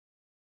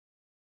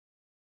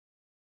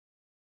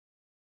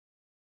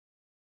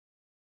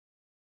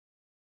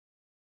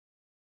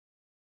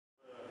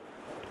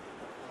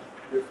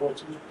we're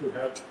fortunate to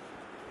have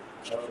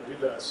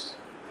with us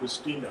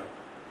Christina,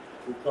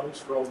 who comes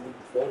from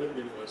Fordham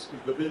University,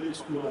 Gavelli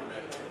School of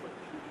Management.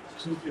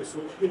 She's the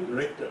Associate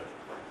Director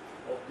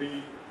of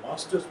the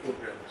Master's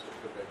Programs of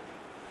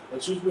Gavelli.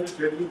 And she's going to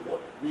tell you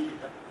what we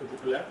have, the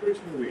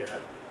collaboration we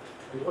have,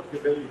 and what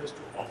Gavelli has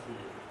to offer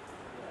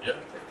you.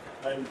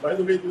 Yeah. And by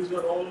the way, these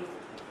are all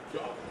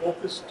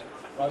job-focused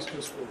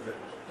Master's Programs,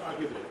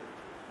 targeted.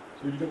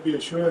 So you can be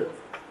assured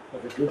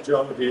of a good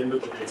job at the end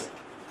of the day.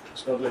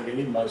 It's not like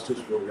any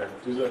Master's Program.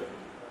 These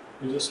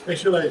are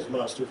specialized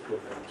Master's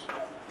Programs.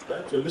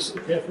 Right? So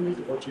listen carefully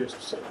to what she has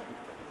to say.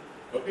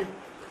 Okay?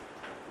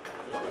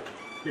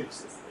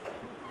 Please.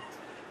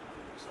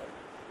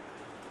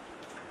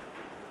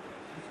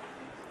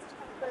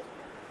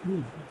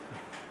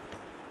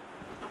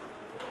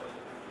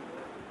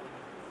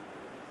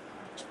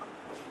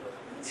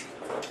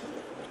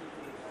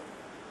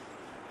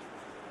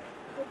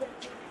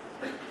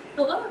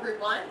 Hello,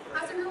 everyone.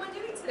 How's everyone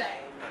doing today?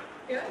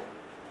 Good?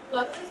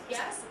 Lovely?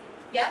 Yes?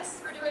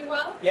 Yes? We're doing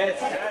well? Yes.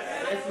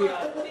 Yes, we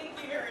are. Thank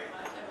you very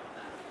much. I love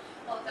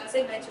that. Well, as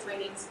I mentioned, my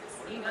name is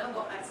Christina.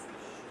 Well, as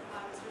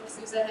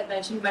Sousa had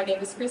mentioned, my name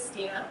is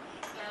Christina,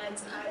 and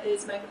it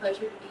is my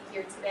pleasure to be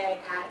here today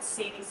at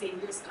St.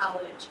 Xavier's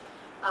College.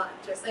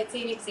 Just like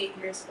St.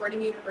 Xavier's,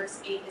 Fordham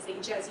University is a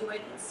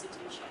Jesuit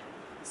institution.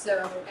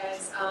 So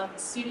as a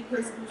student who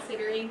is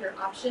considering your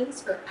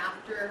options for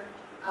after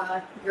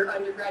your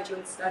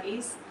undergraduate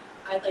studies,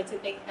 I'd like to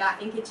think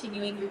that in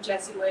continuing your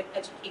Jesuit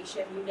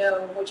education, you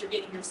know what you're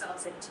getting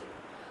yourselves into.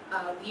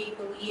 We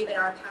believe and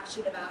are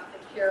passionate about the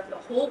care of the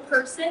whole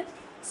person,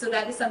 so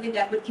that is something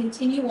that would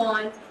continue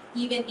on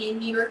even in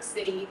New York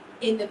City,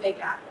 in the Big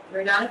Apple.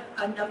 You're not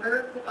a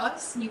number with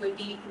us. You would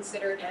be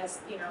considered as,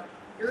 you know,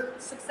 your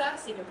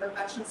success and your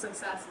professional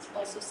success is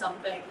also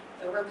something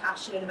that we're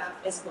passionate about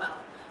as well.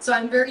 So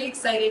I'm very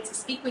excited to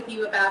speak with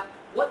you about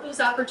what those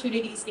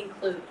opportunities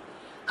include.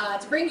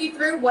 To bring you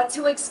through what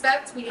to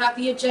expect, we have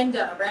the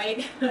agenda,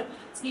 right? To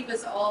keep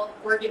us all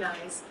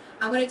organized.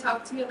 I'm going to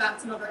talk to you about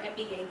some of our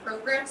MBA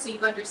programs so you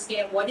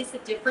understand what is the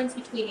difference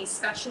between a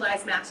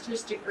specialized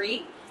master's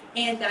degree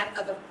and that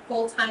of a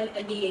full-time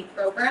MBA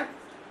program.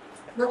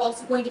 We're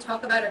also going to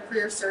talk about our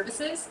career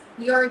services.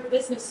 We are a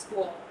business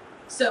school,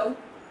 so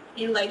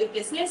in light of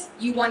business,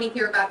 you want to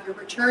hear about your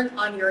return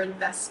on your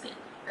investment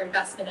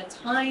of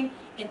time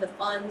and the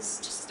funds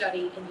to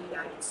study in the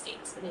United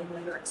States and in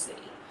New York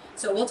City.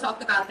 So we'll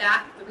talk about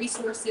that, the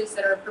resources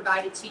that are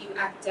provided to you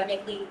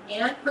academically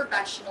and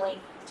professionally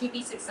to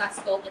be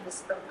successful in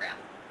this program.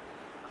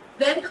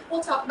 Then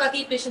we'll talk about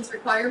the admissions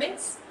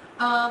requirements.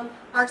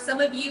 Are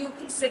some of you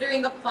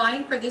considering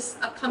applying for this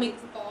upcoming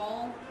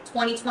fall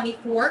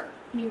 2024?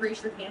 Can you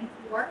raise your hand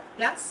for?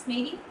 Yes,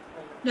 maybe?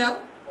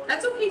 No?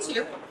 That's okay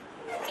too.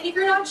 And if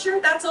you're not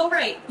sure, that's all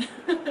right.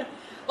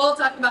 We'll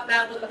talk about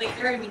that a little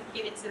later and we can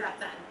get into that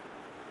then.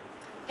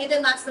 And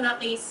then last but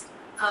not least,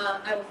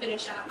 I will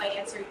finish out by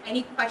answering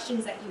any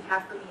questions that you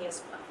have for me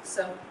as well.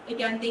 So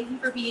again, thank you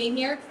for being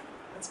here.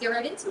 Let's get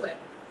right into it.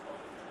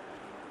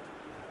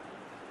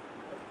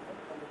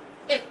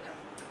 Okay.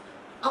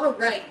 All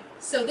right.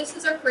 So this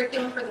is our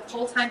curriculum for the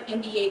full-time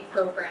MBA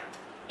program,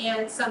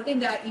 and something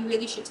that you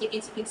really should take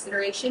into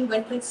consideration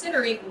when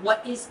considering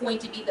what is going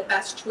to be the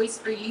best choice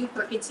for you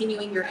for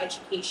continuing your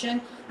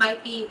education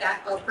might be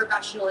that of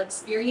professional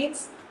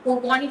experience or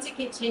wanting to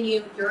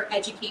continue your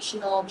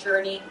educational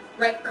journey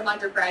right from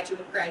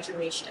undergraduate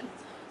graduation.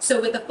 So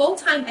with a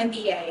full-time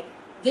MBA,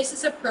 this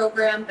is a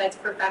program that's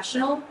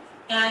professional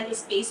and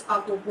is based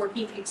off of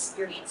working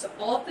experience. So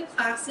all of the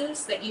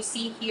classes that you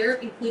see here,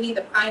 including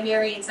the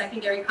primary and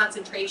secondary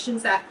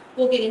concentrations that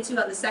we'll get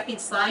into on the second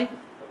slide,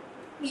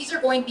 these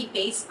are going to be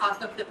based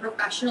off of the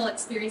professional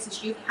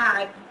experiences you've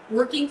had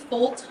working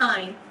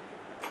full-time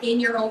in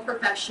your own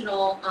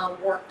professional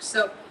work.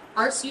 So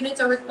our students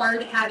are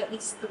required to have at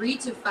least 3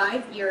 to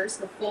 5 years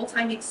of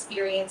full-time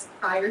experience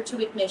prior to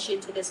admission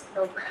to this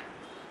program.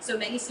 So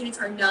many students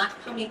are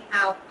not coming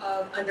out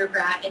of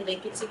undergrad and then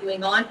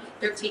continuing on.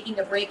 They're taking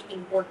a break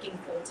and working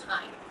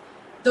full-time.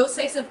 Those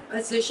types of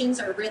positions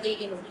are really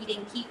in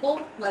leading people,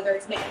 whether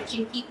it's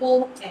managing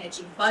people,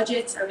 managing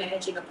budgets, or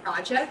managing a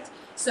project.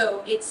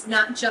 So it's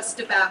not just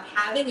about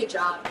having a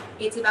job,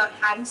 it's about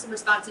having some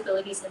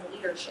responsibilities and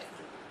leadership.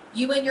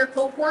 You and your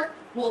cohort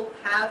will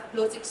have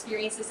those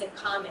experiences in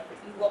common.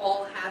 You will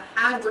all have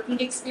had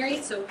working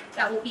experience, so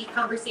that will be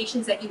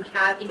conversations that you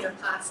have in your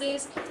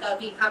classes. That will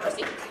be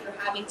conversations that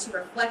you're having to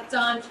reflect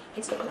on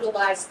and to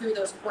utilize through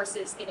those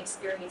courses and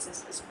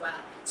experiences as well.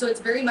 So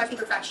it's very much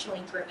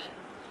professionally driven.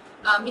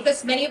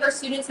 Because many of our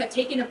students have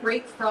taken a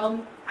break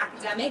from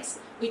academics,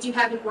 we do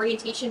have an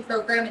orientation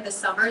program in the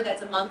summer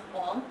that's a month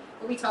long,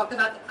 where we talk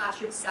about the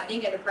classroom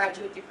setting at a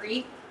graduate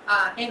degree,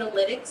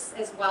 analytics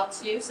as well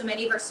too. So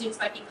many of our students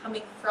might be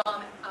coming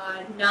from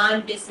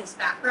non-business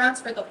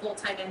backgrounds for the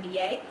full-time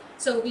MBA.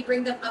 So we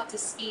bring them up to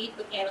speed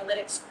with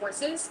analytics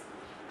courses.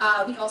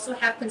 We also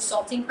have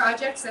consulting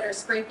projects that are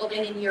sprinkled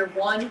in year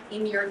 1,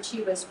 in year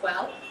 2 as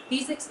well.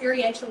 These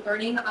experiential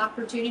learning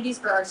opportunities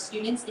for our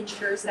students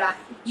ensures that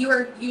you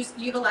are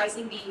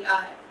utilizing the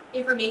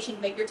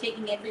information that you're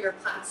taking in for your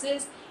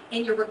classes,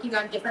 and you're working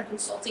on different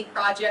consulting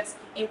projects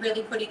and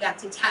really putting that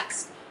to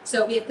test.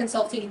 So we have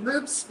consulting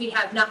groups, we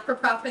have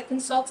not-for-profit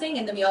consulting,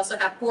 and then we also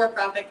have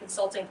for-profit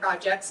consulting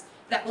projects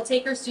that will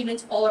take our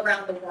students all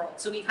around the world.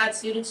 So we've had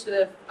students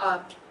who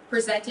have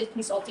presented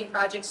consulting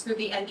projects through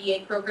the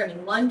MBA program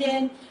in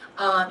London,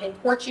 in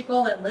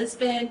Portugal and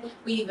Lisbon.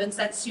 We even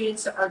sent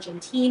students to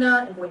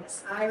Argentina and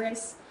Buenos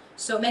Aires.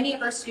 So many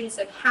of our students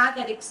have had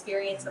that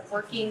experience of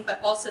working, but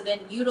also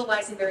then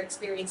utilizing their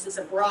experiences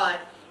abroad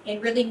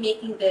and really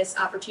making this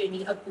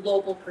opportunity a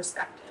global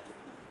perspective.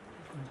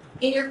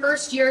 In your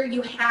first year,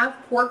 you have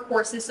core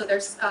courses, so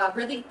there's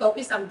really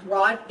focused on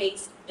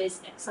broad-based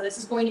business. So this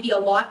is going to be a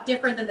lot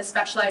different than the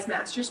specialized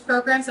master's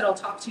programs that I'll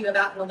talk to you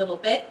about in a little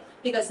bit,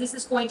 because this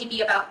is going to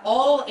be about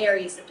all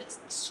areas of business: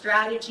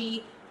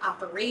 strategy,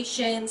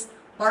 operations,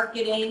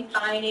 marketing,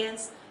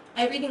 finance.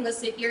 Everything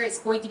listed here is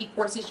going to be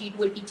courses you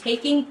would be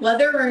taking,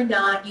 whether or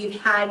not you've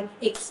had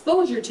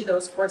exposure to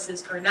those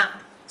courses or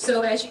not.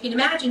 So as you can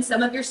imagine,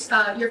 some of your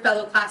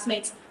fellow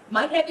classmates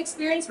might have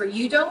experience where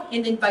you don't,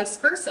 and then vice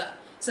versa.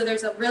 So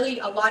there's a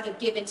lot of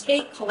give and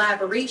take,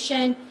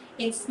 collaboration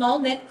in small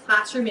knit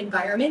classroom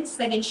environments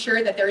that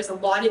ensure that there is a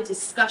lot of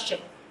discussion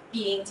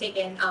being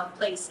taken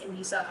place in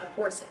these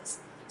courses.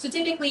 So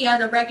typically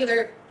on a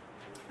regular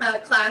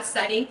class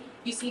setting,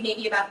 you see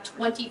maybe about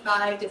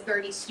 25 to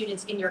 30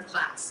 students in your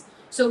class.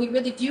 So we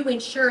really do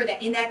ensure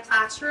that in that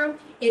classroom,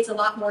 it's a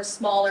lot more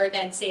smaller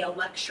than, say, a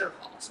lecture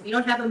hall. So we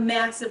don't have a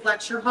massive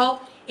lecture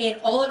hall. In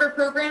all of our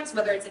programs,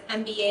 whether it's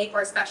an MBA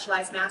or a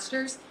specialized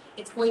master's,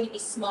 it's going to be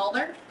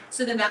smaller.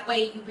 So then that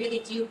way you really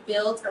do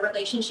build a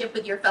relationship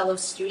with your fellow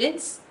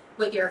students,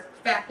 with your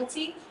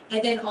faculty,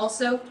 and then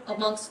also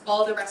amongst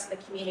all the rest of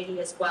the community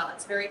as well.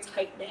 It's very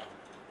tight-knit.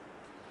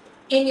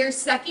 In your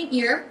second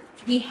year,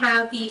 we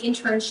have the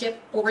internship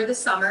over the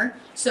summer.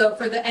 So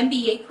for the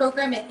MBA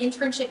program, an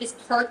internship is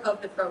part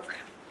of the program.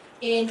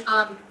 In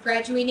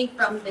graduating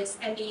from this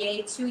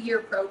MBA 2-year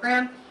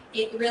program,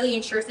 it really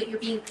ensures that you're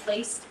being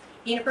placed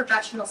in a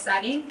professional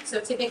setting. So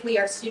typically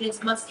our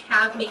students must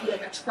have maybe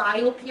like a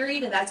trial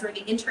period, and that's where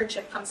the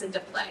internship comes into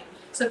play.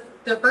 So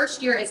the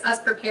first year is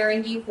us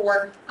preparing you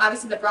for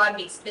obviously the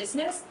broad-based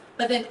business,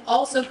 but then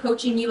also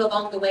coaching you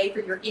along the way for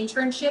your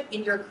internship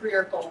and your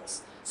career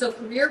goals. So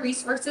career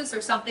resources are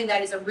something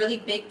that is a really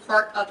big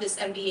part of this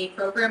MBA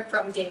program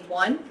from day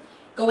one,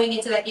 going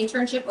into that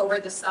internship over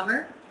the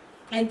summer.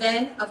 And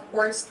then, of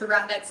course,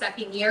 throughout that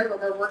second year, where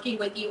we're working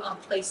with you on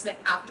placement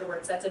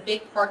afterwards. That's a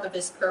big part of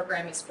this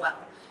program as well.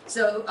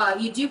 So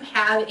you do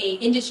have a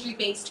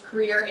industry-based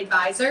career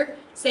advisor,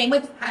 same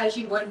with as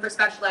you would for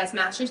specialized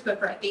masters, but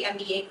for the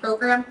MBA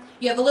program,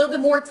 you have a little bit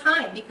more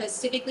time because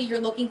typically you're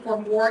looking for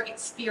more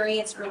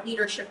experience or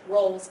leadership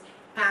roles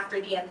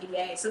after the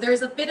MBA. So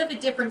there's a bit of a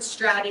different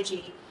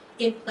strategy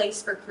in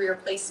place for career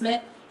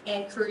placement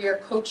and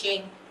career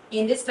coaching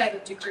in this type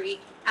of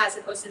degree as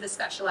opposed to the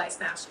specialized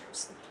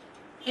masters.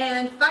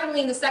 And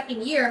finally, in the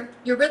second year,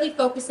 you're really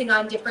focusing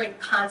on different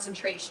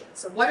concentrations.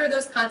 So what are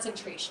those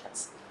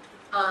concentrations?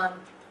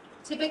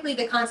 Typically,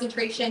 the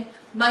concentration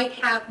might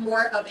have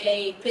more of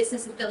a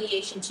business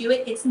affiliation to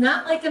it. It's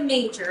not like a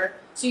major,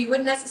 so you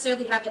wouldn't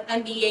necessarily have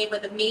an MBA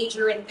with a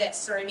major in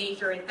this or a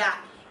major in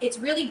that. It's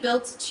really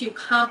built to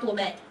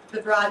complement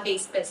the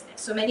broad-based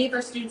business. So many of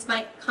our students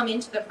might come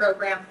into the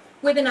program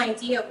with an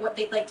idea of what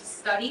they'd like to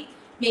study.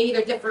 Maybe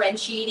they're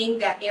differentiating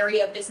that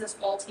area of business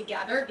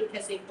altogether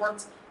because they've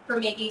worked for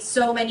maybe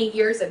so many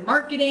years in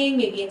marketing,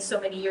 maybe in so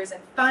many years in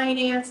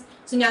finance.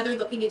 So now they're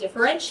looking to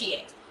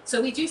differentiate. So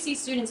we do see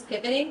students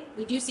pivoting.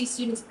 We do see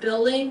students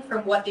building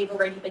from what they've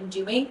already been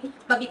doing.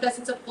 But because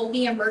it's a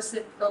fully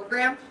immersive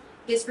program,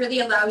 this really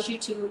allows you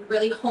to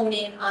really hone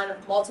in on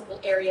multiple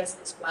areas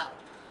as well.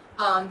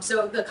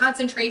 So the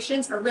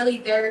concentrations are really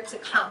there to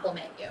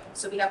complement you.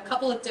 So we have a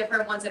couple of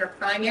different ones that are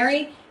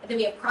primary, and then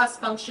we have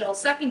cross-functional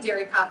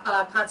secondary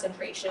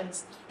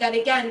concentrations that,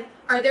 again,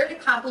 are there to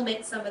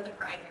complement some of the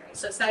primary.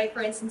 So say,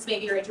 for instance,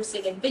 maybe you're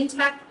interested in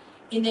fintech,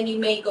 and then you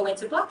may go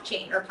into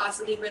blockchain or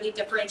possibly really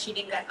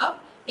differentiating that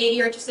up. Maybe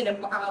you're interested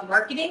in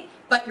marketing,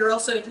 but you're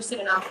also interested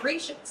in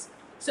operations.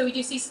 So we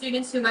do see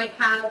students who might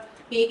have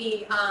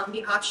maybe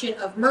the option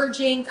of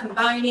merging,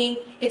 combining.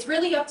 It's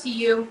really up to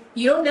you.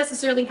 You don't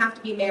necessarily have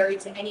to be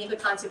married to any of the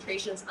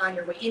concentrations on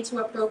your way into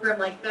a program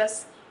like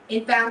this.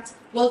 In fact,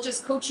 we'll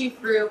just coach you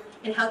through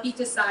and help you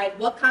decide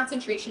what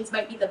concentrations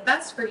might be the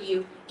best for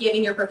you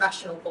given your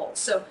professional goals.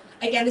 So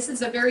again, this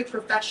is a very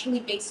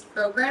professionally based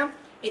program.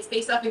 It's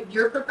based off of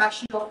your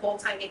professional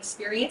full-time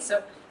experience.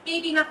 So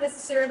maybe not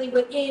necessarily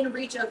within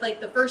reach of like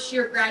the first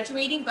year of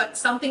graduating, but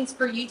some things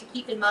for you to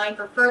keep in mind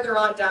for further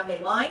on down the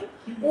line,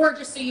 or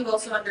just so you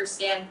also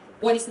understand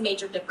what is the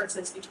major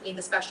differences between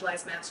the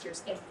specialized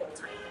masters and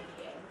full-time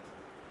MBA.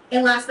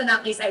 And last but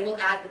not least, I will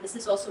add that this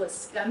is also a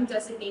STEM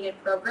designated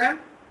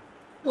program.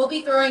 We'll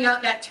be throwing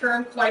out that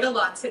term quite a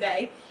lot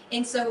today.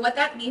 And so what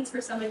that means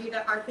for some of you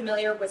that aren't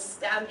familiar with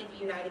STEM in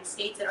the United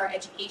States and our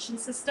education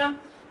system,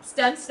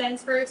 STEM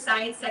stands for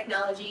science,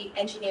 technology,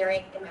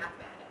 engineering, and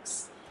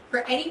mathematics. for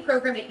any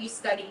program that you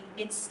study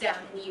in STEM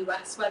in the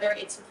U.S., whether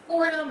it's in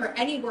Fordham or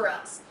anywhere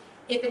else,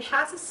 if it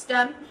has a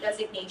STEM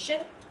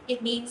designation,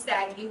 it means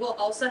that you will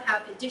also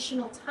have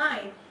additional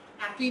time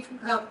after you've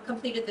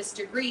completed this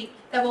degree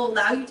that will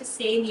allow you to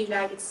stay in the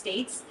United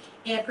States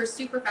and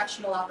pursue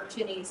professional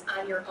opportunities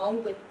on your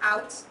own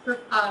without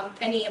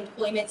any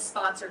employment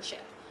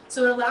sponsorship.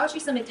 So it allows you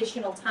some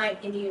additional time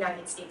in the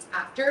United States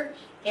after,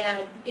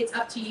 and it's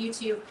up to you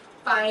to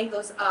find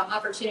those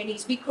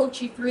opportunities. We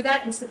coach you through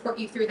that and support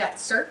you through that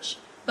search,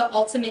 but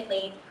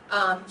ultimately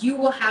you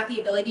will have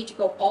the ability to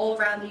go all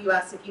around the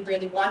U.S. if you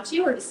really want to,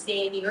 or to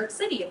stay in New York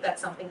City if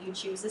that's something you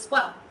choose as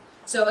well.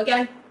 So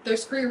again,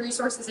 there's free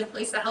resources in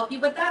place to help you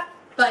with that,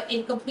 but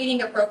in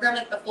completing a program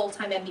like the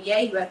full-time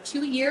MBA, you have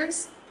 2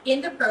 years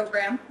in the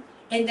program,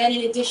 and then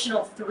an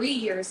additional 3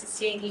 years to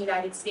stay in the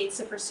United States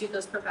to pursue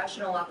those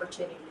professional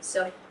opportunities.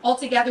 So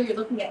altogether, you're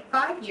looking at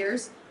 5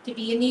 years to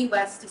be in the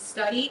U.S. to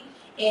study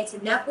and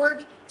to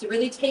network, to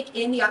really take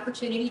in the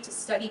opportunity to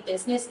study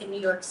business in New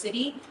York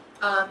City,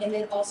 and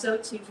then also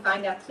to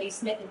find that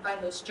placement and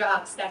find those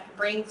jobs that can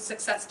bring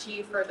success to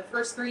you for the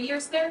first 3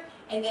 years there.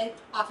 And then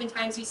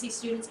oftentimes you see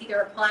students either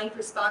applying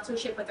for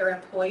sponsorship with their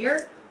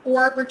employer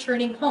or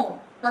returning home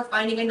or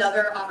finding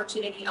another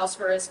opportunity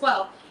elsewhere as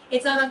well.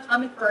 It's not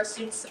uncommon for our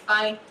students to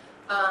find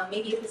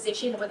maybe a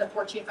position with a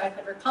Fortune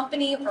 500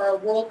 company or a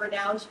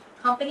world-renowned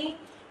company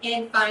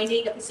and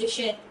finding a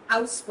position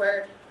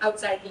elsewhere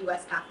outside the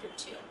U.S. after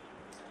too.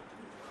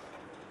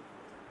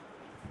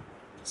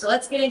 So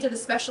let's get into the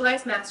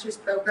specialized master's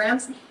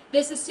programs.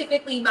 This is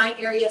typically my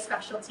area of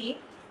specialty,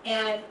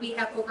 and we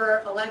have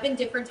over 11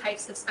 different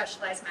types of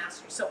specialized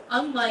masters. So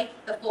unlike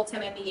the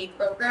full-time MBA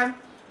program,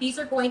 these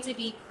are going to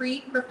be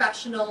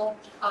pre-professional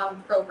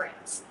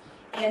programs.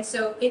 And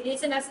so it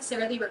isn't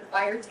necessarily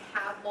required to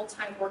have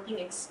full-time working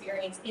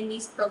experience in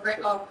these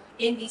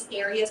in these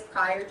areas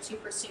prior to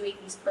pursuing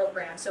these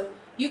programs. So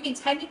you can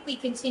technically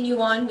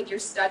continue on with your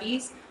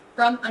studies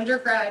from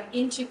undergrad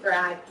into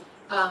grad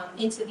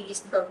into these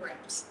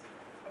programs.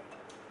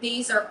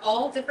 These are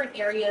all different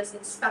areas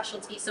and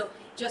specialties. So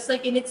just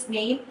like in its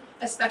name,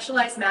 a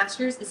specialized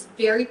master's is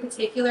very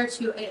particular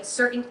to a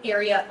certain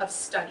area of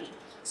study.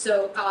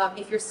 So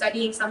if you're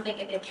studying something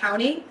in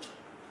accounting,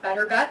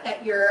 better bet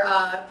that your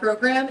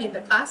program and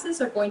the classes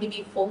are going to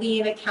be fully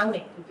in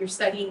accounting. If you're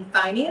studying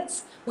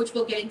finance, which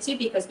we'll get into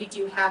because we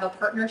do have a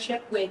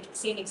partnership with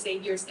St.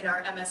 Xavier's in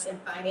our MS in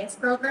Finance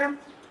program,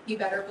 you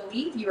better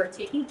believe you are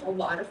taking a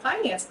lot of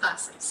finance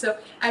classes. So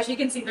as you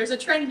can see, there's a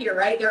trend here,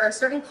 right? There are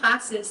certain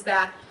classes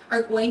that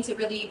are going to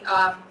really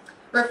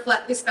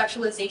reflect the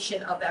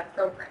specialization of that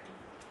program.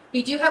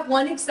 We do have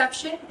one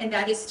exception, and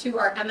that is to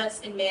our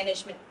MS in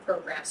Management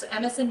program. So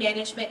MS in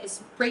Management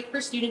is great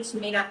for students who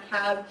may not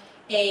have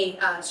a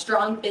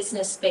strong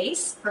business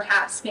base.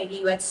 Perhaps maybe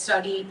you had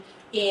studied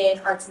in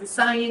arts and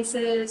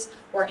sciences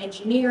or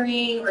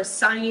engineering or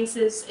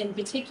sciences in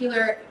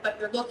particular, but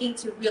you're looking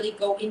to really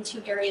go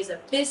into areas of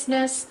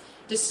business,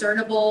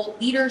 discernible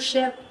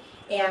leadership,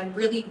 and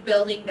really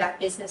building that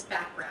business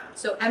background.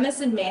 So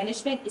MS in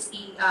Management is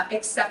the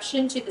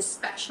exception to the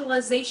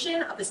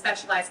specialization of the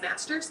specialized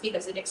masters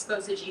because it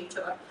exposes you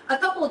to a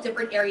couple of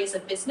different areas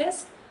of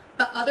business,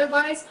 but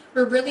otherwise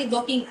we're really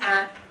looking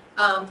at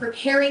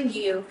preparing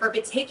you for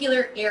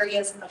particular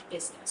areas of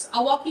business.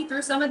 I'll walk you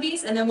through some of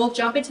these and then we'll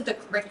jump into the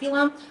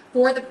curriculum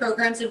for the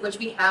programs in which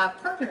we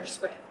have partners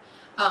with.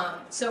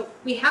 So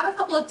we have a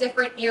couple of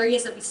different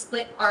areas that we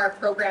split our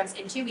programs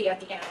into. We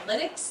have the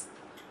analytics,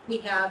 we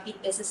have the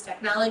business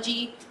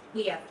technology,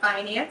 we have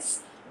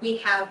finance, we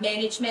have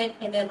management,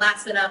 and then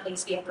last but not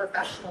least, we have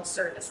professional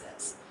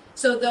services.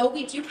 So though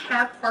we do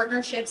have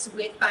partnerships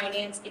with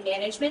finance and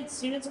management,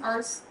 students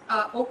are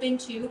open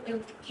to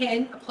and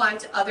can apply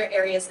to other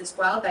areas as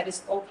well. That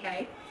is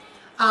okay.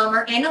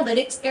 Our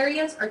analytics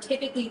areas are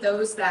typically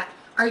those that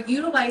are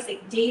utilizing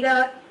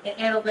data and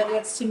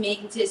analytics to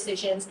make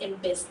decisions in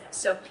business.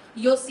 So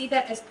you'll see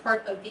that as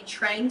part of the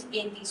trend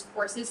in these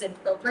courses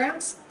and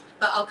programs,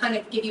 but I'll kind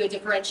of give you a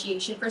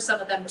differentiation for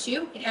some of them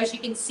too. And as you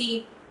can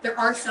see, there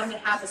are some that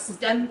have a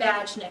STEM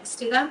badge next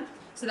to them.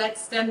 So that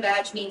STEM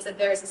badge means that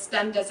there is a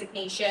STEM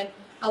designation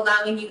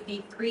allowing you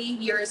the 3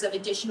 years of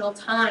additional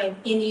time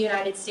in the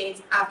United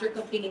States after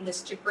completing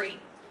this degree.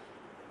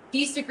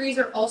 These degrees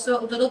are also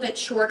a little bit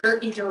shorter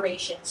in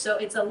duration. So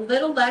it's a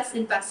little less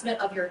investment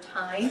of your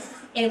time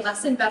and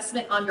less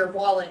investment on your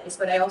wallet is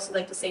what I also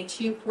like to say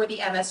too for the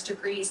MS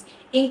degrees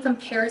in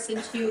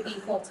comparison to the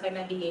full-time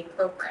MBA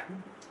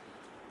program.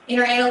 In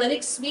our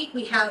analytics suite,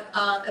 we have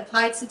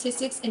applied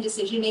statistics and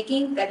decision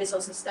making that is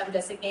also STEM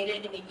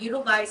designated, and it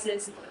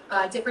utilizes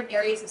different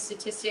areas of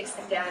statistics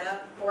and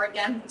data for,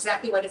 again,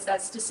 exactly what it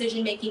says,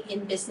 decision making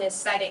in business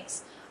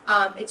settings.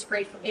 It's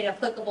great and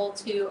applicable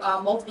to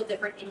multiple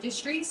different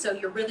industries, so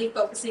you're really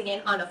focusing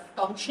in on a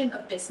function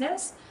of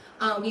business.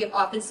 We have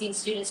often seen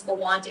students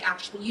go on to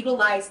actually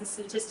utilize the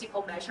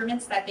statistical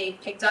measurements that they've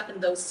picked up in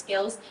those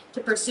skills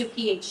to pursue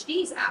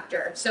PhDs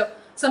after. So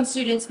some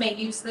students may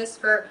use this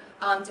for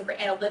different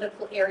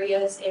analytical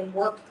areas and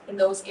work in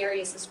those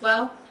areas as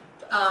well.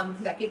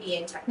 That could be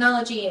in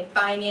technology and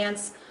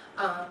finance.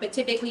 But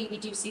typically we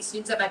do see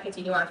students that might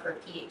continue on for a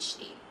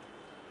PhD.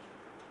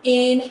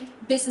 In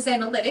business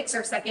analytics,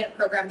 our second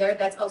program there,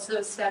 that's also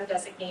a STEM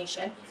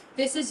designation.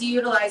 This is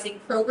utilizing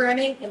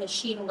programming and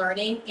machine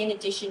learning in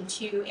addition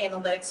to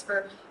analytics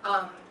for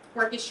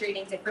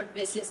orchestrating different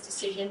business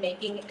decision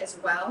making as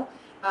well.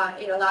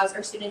 It allows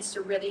our students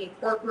to really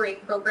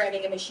incorporate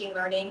programming and machine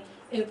learning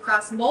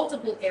across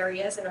multiple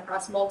areas and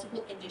across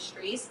multiple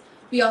industries.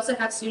 We also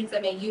have students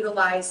that may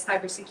utilize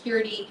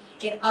cybersecurity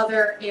in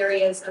other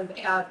areas of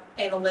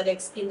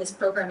analytics in this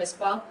program as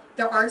well.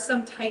 There are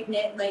some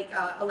tight-knit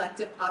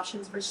elective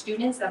options for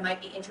students that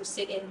might be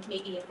interested in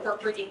maybe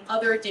incorporating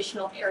other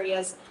additional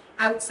areas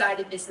outside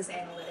of business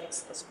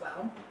analytics as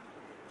well.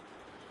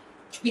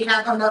 We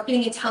have our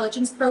marketing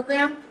intelligence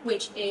program,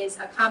 which is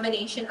a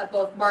combination of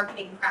both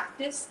marketing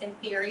practice and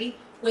theory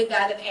with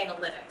that of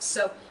analytics.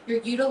 So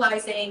you're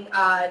utilizing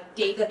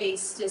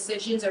database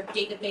decisions or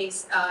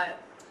database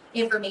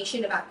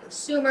information about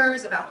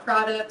consumers, about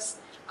products,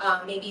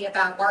 maybe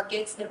about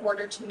markets in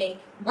order to make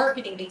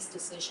marketing-based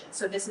decisions.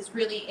 So this is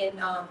really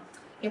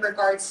in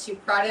regards to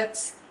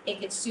products and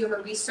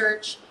consumer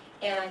research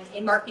and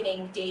in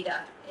marketing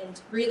data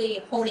and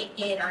really honing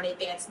in on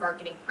advanced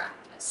marketing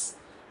practice.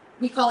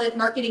 We call it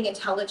marketing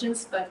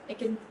intelligence, but it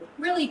can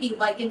really be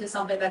likened to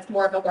something that's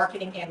more of a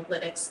marketing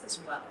analytics as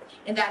well.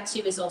 And that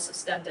too is also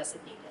STEM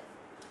designated.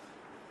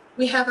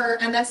 We have our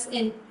MS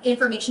in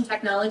information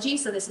technology,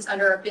 so this is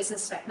under our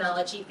business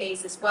technology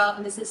phase as well,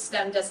 and this is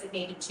STEM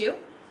designated too.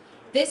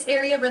 This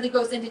area really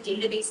goes into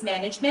database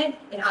management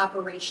and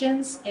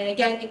operations, and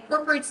again,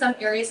 incorporates some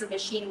areas of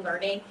machine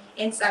learning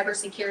and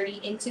cybersecurity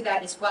into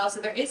that as well.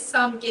 So there is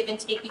some give and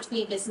take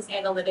between business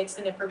analytics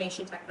and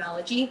information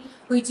technology.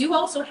 We do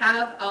also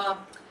have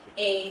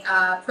a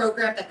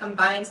program that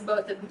combines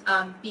both the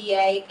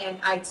BA and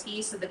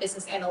IT, so the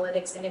business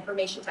analytics and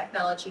information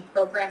technology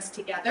programs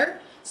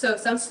together. So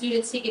some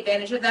students take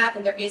advantage of that,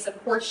 and there is a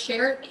course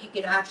share that you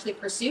can actually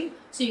pursue.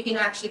 So you can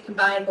actually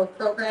combine both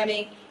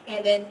programming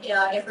and then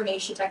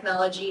information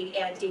technology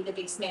and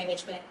database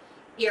management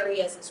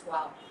areas as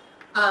well.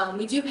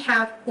 We do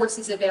have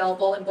courses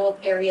available in both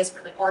areas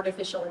for like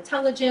artificial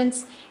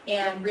intelligence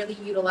and really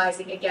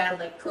utilizing, again,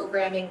 like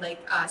programming like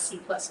C++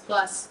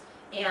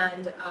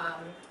 and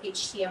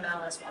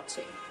HTML as well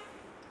too.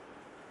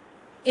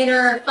 In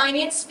our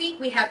finance suite,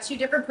 we have two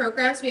different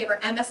programs. We have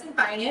our MS in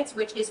Finance,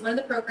 which is one of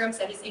the programs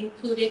that is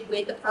included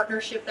with the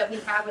partnership that we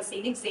have with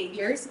St.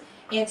 Xavier's.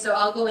 And so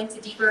I'll go into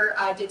deeper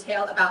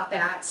detail about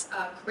that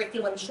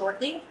curriculum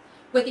shortly.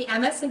 With the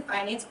MS in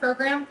Finance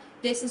program,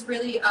 this is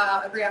really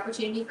a great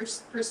opportunity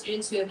for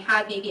students who have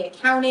had maybe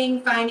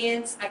accounting,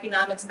 finance,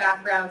 economics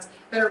backgrounds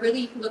that are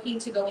really looking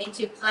to go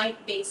into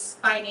client-based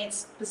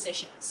finance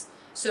positions.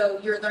 So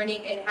you're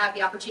learning and have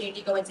the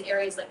opportunity to go into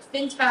areas like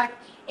fintech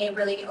and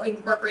really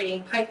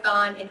incorporating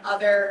Python and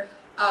other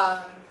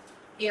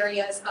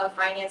areas of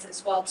finance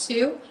as well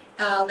too,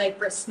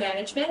 like risk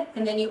management.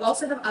 And then you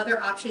also have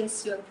other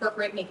options to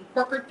incorporate maybe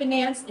corporate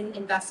finance and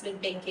investment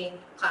banking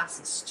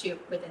classes too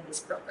within this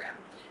program.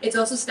 It's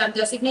also STEM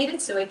designated,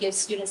 so it gives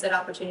students that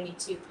opportunity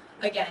to,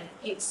 again,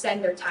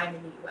 extend their time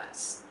in the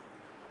U.S.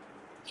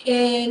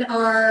 In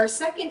our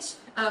second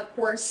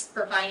course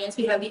for finance,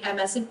 we have the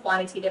MS in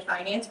Quantitative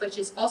Finance, which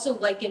is also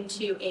likened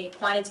to a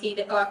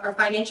quantitative or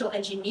financial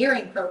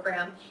engineering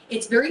program.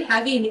 It's very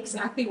heavy in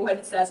exactly what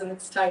it says in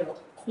its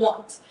title,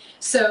 quant.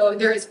 So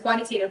there is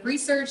quantitative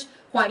research,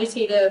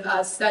 quantitative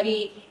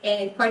study,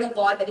 and quite a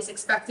lot that is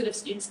expected of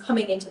students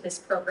coming into this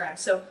program.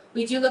 So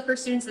we do look for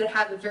students that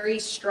have a very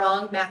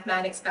strong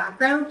mathematics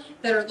background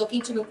that are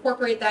looking to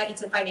incorporate that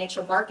into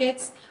financial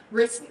markets,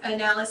 risk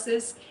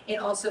analysis, and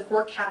also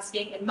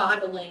forecasting and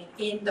modeling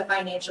in the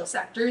financial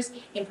sectors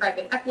in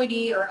private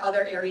equity or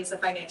other areas of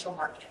financial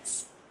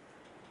markets.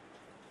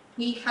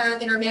 We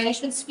have in our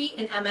management suite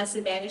an MS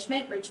in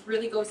Management, which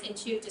really goes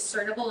into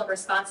discernible and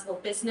responsible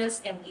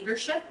business and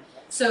leadership.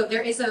 So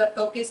there is a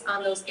focus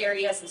on those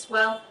areas as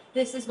well.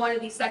 This is one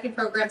of the second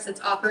programs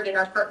that's offered in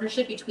our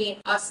partnership between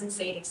us and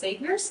St.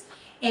 Xavier's.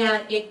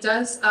 And it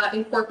does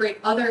incorporate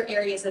other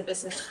areas of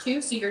business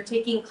too. So you're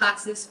taking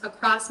classes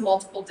across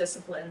multiple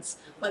disciplines,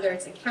 whether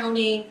it's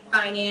accounting,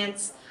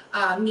 finance,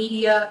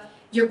 media.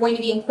 You're going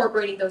to be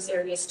incorporating those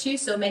areas too.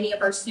 So many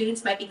of our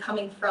students might be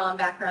coming from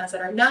backgrounds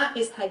that are not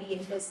as heavy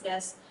in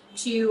business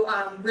to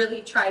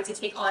really try to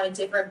take on a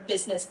different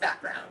business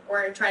background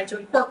or trying to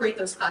incorporate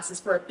those classes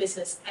for a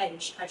business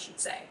edge, I should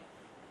say.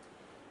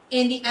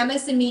 In the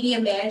MS in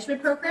Media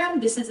Management program,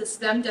 this is a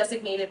STEM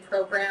designated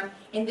program,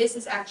 and this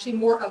is actually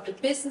more of the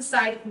business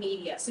side of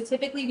media. So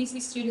typically we see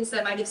students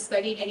that might have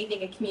studied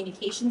anything in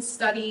communications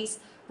studies,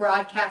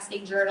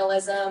 broadcasting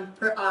journalism,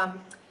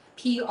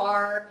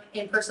 PR,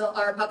 and personal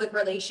or public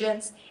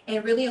relations,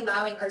 and really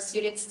allowing our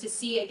students to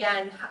see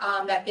again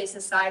that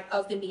business side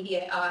of the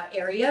media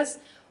areas.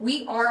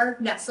 We are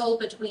nestled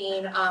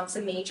between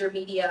some major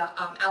media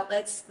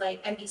outlets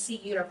like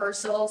NBC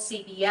Universal,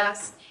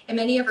 CBS, and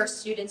many of our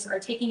students are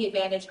taking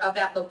advantage of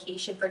that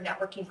location for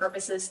networking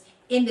purposes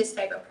in this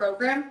type of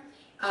program.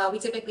 We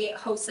typically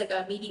host like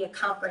a media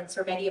conference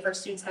where many of our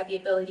students have the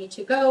ability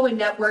to go and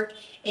network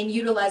and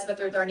utilize what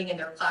they're learning in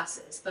their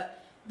classes.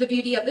 But the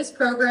beauty of this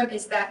program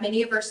is that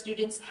many of our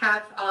students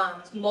have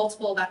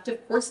multiple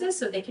elective courses,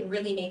 so they can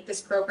really make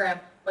this program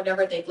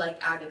whatever they'd like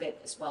out of it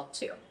as well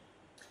too.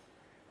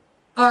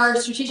 Our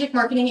strategic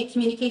marketing and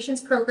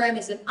communications program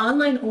is an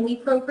online-only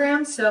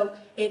program, so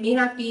it may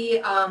not be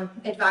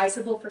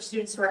advisable for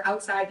students who are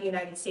outside the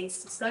United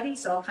States to study,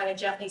 so I'll kind of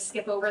gently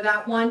skip over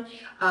that one.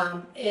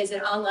 It is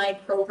an online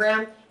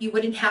program. You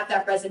wouldn't have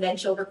that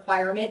residential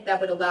requirement that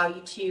would allow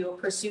you to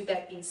pursue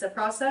that visa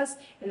process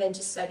and then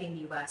just study in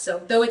the U.S. So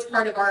though it's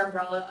part of our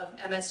umbrella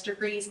of MS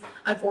degrees,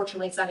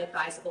 unfortunately it's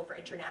unadvisable for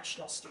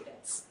international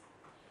students.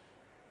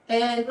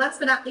 And last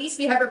but not least,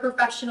 we have our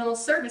professional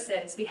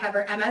services. We have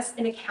our MS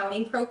in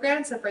accounting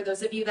program. So for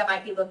those of you that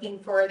might be looking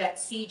for that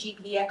the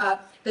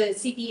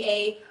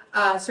CPA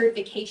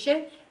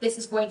certification, this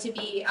is going to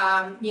be,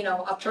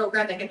 a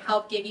program that can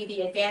help give you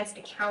the advanced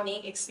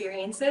accounting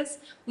experiences.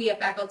 We have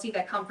faculty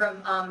that come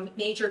from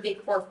major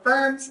Big Four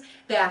firms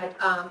that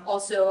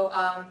also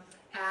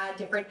add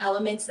different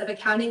elements of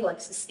accounting,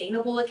 like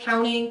sustainable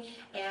accounting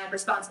and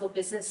responsible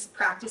business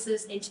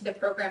practices into the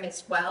program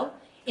as well.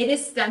 It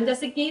is STEM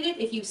designated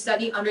if you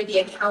study under the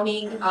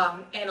accounting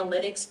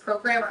analytics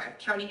program or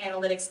accounting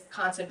analytics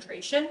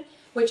concentration,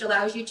 which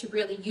allows you to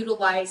really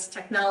utilize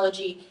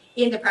technology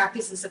in the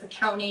practices of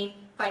accounting,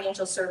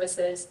 financial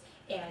services,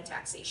 and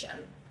taxation.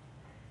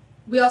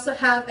 We also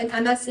have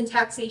an MS in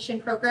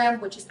taxation program,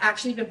 which has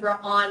actually been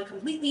brought on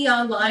completely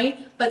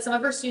online, but some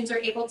of our students are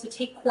able to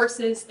take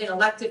courses and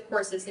elective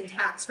courses in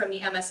tax from the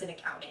MS in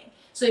accounting.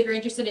 So if you're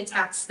interested in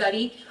tax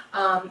study,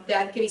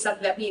 that could be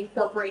something that we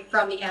incorporate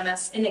from the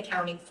MS in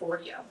accounting for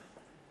you.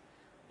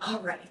 All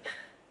right,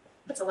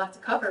 that's a lot to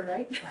cover,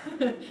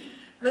 right?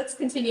 Let's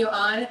continue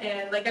on.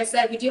 And like I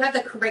said, we do have the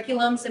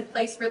curriculums in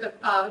place for the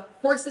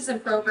courses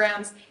and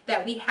programs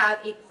that we have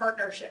a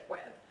partnership with.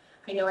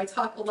 I know I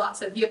talk a lot,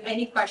 so if you have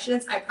any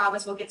questions, I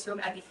promise we'll get to them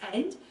at the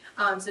end.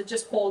 So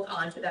just hold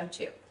on to them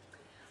too.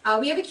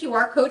 We have a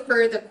QR code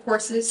for the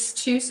courses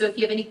too, so if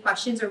you have any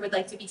questions or would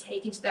like to be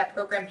taken to that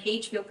program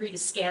page, feel free to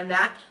scan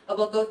that. But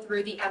we'll go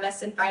through the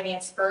MS in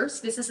Finance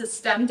first. This is a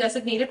STEM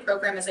designated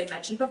program, as I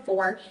mentioned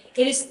before.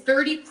 It is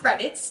 30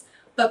 credits,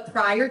 but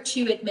prior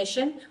to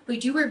admission, we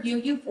do review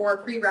you for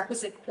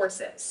prerequisite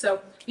courses.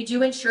 So we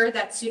do ensure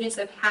that students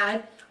have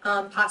had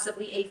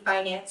possibly a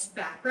finance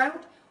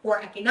background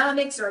or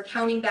economics or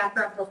accounting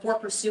background before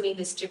pursuing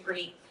this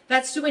degree.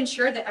 That's to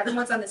ensure that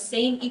everyone's on the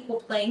same equal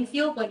playing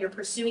field when you're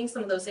pursuing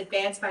some of those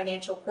advanced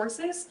financial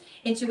courses,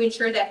 and to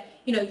ensure that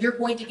you're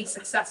going to be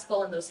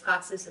successful in those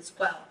classes as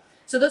well.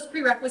 So those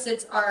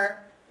prerequisites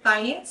are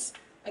finance,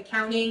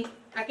 accounting,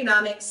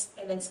 economics,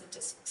 and then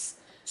statistics.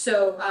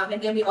 So,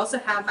 and then we also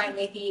have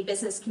finally the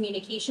business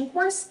communication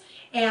course,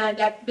 and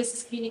that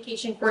business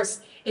communication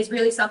course is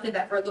really something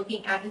that we're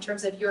looking at in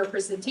terms of your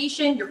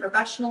presentation, your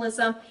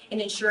professionalism,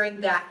 and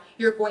ensuring that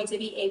you're going to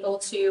be able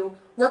to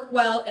work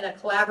well in a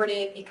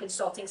collaborative and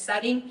consulting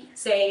setting,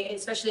 say,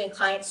 especially in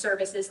client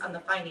services on the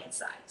finance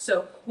side.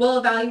 So we'll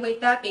evaluate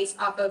that based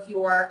off of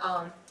your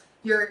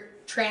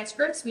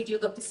transcripts. We do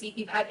look to see if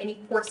you've had any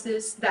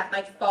courses that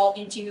might fall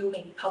into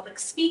maybe public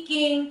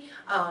speaking,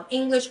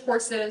 English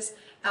courses,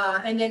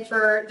 and then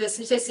for the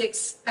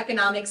statistics,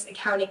 economics,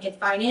 accounting, and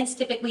finance,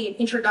 typically an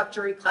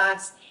introductory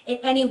class in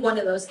any one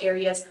of those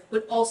areas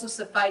would also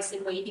suffice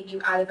in waiving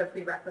you out of a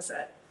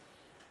prerequisite.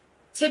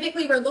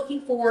 Typically, we're looking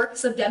for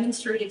some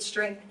demonstrated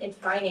strength in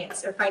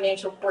finance or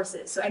financial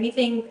courses. So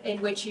anything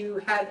in which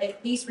you have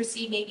at least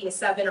received maybe a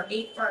 7 or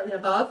 8 or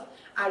above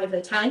out of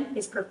the 10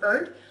 is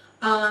preferred.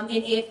 And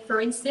if,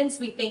 for instance,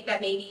 we think that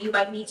maybe you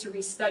might need to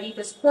restudy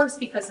this course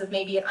because of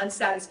maybe an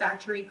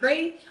unsatisfactory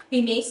grade,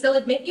 we may still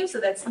admit you, so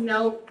that's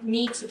no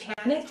need to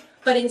panic,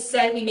 but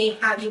instead we may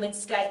have you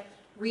instead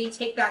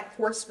retake that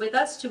course with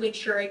us to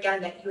ensure,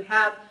 again, that you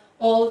have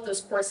all of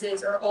those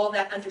courses or all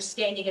that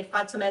understanding and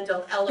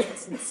fundamental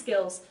elements and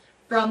skills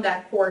from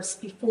that course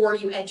before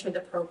you enter the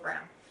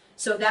program.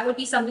 So that would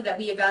be something that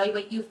we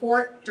evaluate you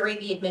for during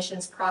the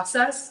admissions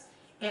process.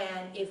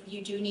 And if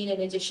you do need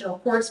an additional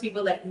course, we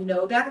will let you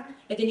know that.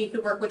 And then you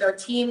could work with our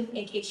team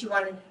in case you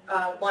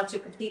want to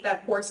complete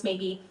that course,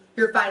 maybe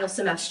your final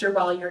semester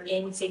while you're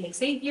in St.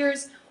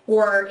 Xavier's,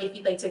 or if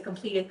you'd like to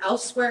complete it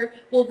elsewhere,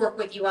 we'll work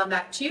with you on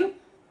that too.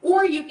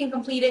 Or you can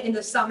complete it in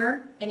the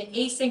summer in an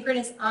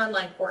asynchronous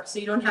online course. So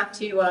you don't have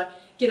to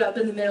get up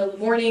in the middle of the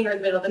morning or the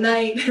middle of the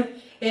night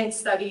and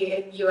study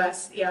in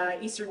US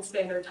Eastern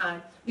Standard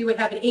Time. We would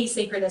have an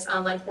asynchronous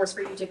online course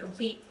for you to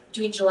complete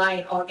between July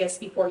and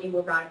August before you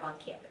arrive on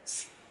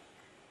campus.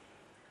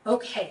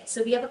 Okay,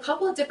 so we have a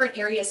couple of different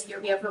areas here.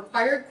 We have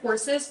required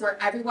courses where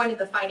everyone in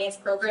the finance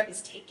program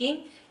is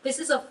taking. This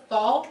is a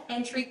fall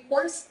entry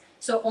course.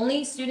 So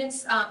only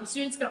students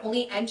can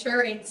only enter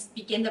and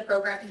begin the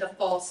program in the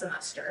fall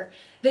semester.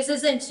 This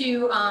isn't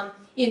to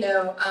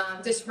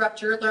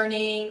disrupt your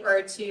learning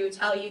or to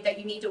tell you that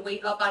you need to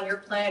wait up on your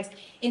plans.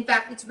 In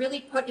fact, it's really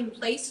put in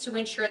place to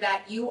ensure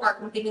that you are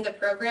completing the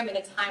program in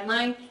a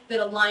timeline that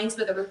aligns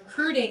with the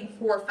recruiting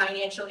for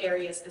financial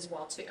areas as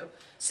well too.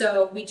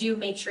 So we do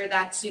make sure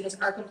that students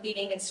are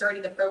completing and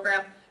starting the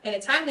program in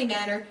a timely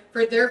manner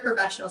for their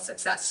professional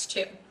success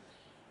too.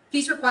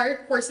 These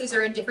required courses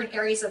are in different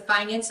areas of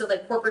finance, so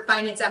like corporate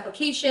finance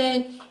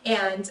application,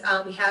 and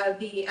we have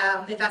the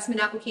investment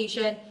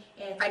application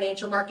and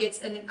financial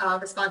markets and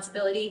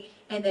responsibility.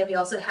 And then we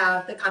also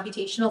have the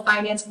computational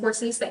finance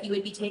courses that you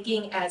would be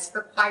taking as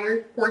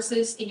required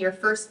courses in your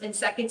first and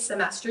second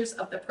semesters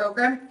of the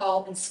program,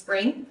 fall and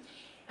spring.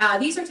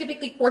 These are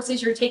typically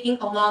courses you're taking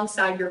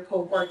alongside your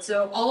cohort.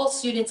 So all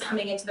students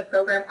coming into the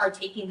program are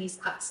taking these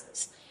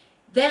classes.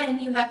 Then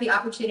you have the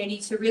opportunity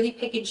to really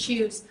pick and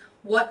choose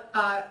what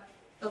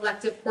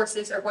elective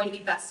courses are going to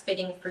be best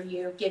fitting for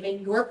you,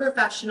 given your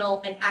professional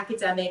and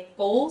academic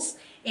goals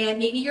and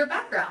maybe your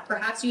background.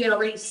 Perhaps you had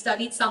already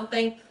studied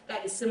something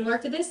that is similar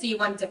to this, so you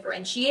want to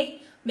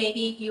differentiate.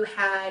 Maybe you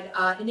had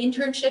an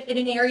internship in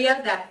an area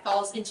that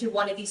falls into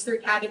one of these three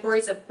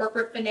categories of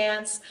corporate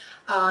finance,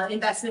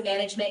 investment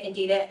management, and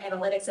data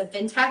analytics and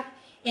fintech.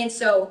 And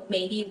so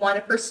maybe you want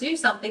to pursue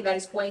something that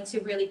is going to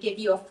really give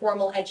you a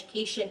formal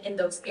education in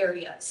those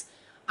areas.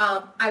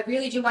 I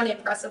really do want to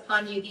impress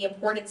upon you the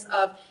importance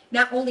of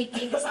not only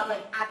being a solid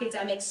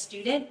academic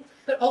student,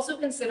 but also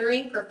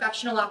considering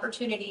professional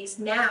opportunities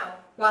now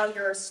while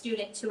you're a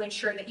student to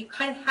ensure that you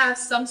kind of have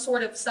some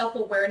sort of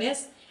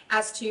self-awareness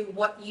as to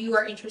what you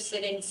are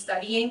interested in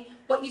studying,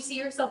 what you see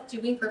yourself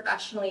doing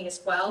professionally as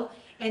well,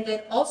 and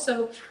then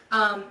also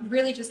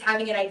really just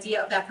having an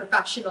idea of that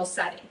professional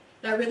setting.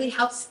 That really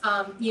helps,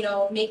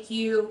 make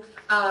you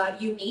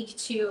unique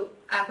to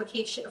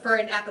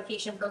an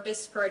application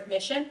purpose for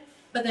admission.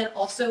 But then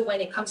also when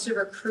it comes to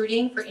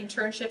recruiting for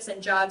internships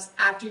and jobs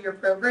after your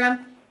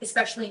program,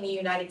 especially in the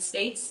United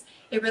States,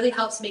 it really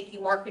helps make you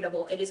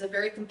marketable. It is a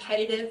very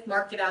competitive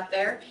market out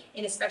there,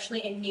 and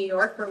especially in New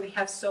York where we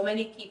have so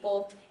many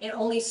people and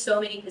only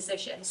so many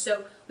positions.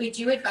 So we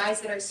do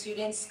advise that our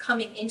students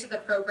coming into the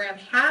program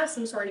have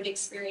some sort of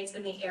experience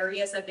in the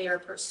areas that they are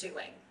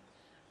pursuing.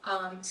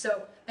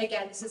 So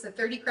again, this is a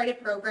 30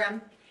 credit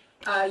program.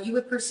 You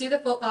would pursue the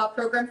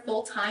program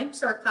full-time,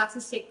 so our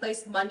classes take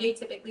place Monday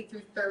typically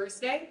through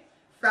Thursday.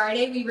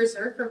 Friday we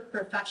reserve for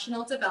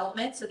professional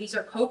development, so these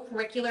are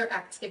co-curricular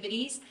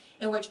activities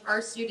in which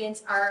our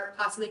students are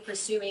possibly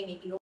pursuing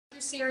maybe a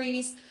lecture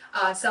series,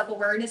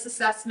 self-awareness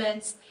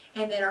assessments,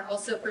 and then are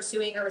also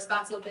pursuing a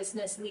responsible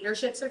business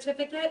leadership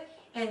certificate.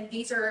 And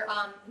these are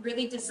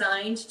really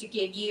designed to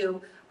give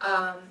you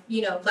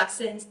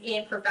lessons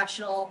in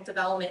professional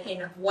development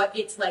in what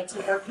it's like to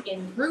work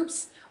in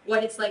groups,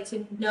 what it's like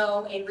to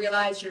know and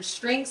realize your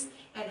strengths,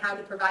 and how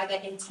to provide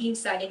that in team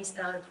settings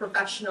and on a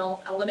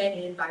professional element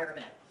and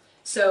environment.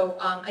 So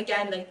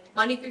again, like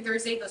Monday through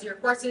Thursday, those are your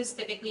courses.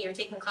 Typically you're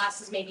taking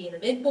classes maybe in the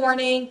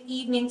mid-morning,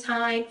 evening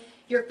time.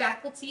 Your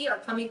faculty are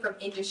coming from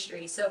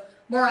industry. So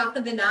more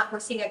often than not, we're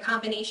seeing a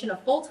combination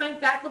of full-time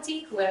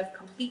faculty who have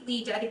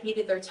completely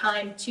dedicated their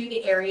time to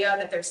the area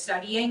that they're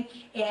studying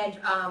and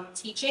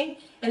teaching.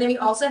 And then we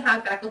also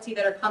have faculty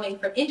that are coming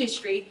from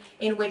industry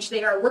in which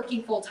they are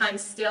working full-time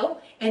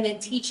still and then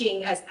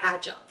teaching as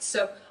adjuncts.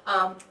 So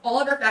all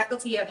of our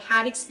faculty have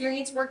had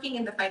experience working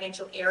in the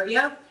financial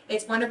area.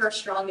 It's one of our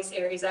strongest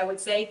areas, I would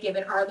say,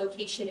 given our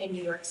location in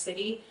New York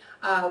City.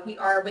 We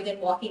are within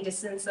walking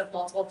distance of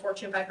multiple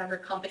Fortune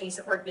 500 companies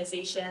and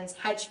organizations,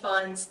 hedge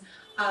funds,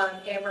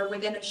 and we're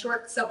within a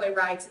short subway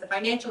ride to the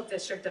financial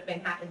district of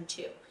Manhattan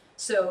too.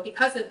 So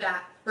because of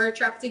that, we're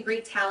attracting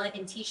great talent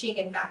in teaching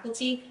and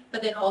faculty,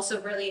 but then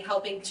also really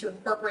helping to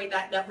incorporate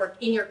that network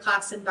in your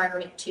class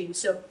environment too.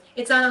 So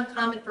it's not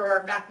uncommon for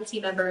our faculty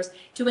members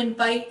to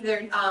invite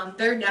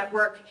their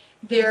network,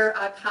 their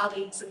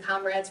colleagues and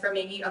comrades from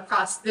maybe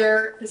across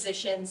their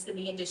positions in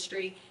the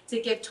industry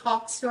to give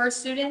talks to our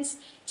students,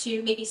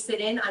 to maybe sit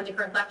in on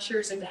different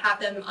lectures and to have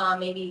them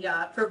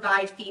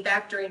provide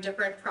feedback during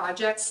different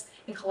projects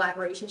and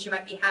collaborations you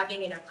might be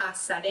having in a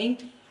class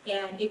setting.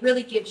 And it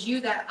really gives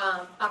you that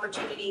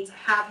opportunity to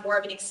have more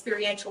of an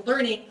experiential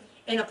learning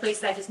in a place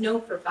that is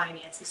known for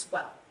finance as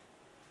well.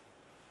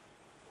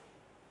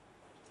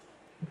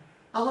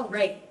 All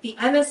right, the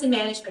MS in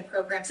Management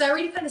program. So I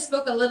already kind of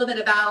spoke a little bit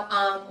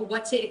about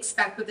what to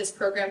expect with this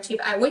program too.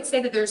 But I would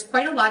say that there's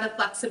quite a lot of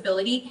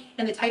flexibility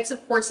in the types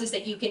of courses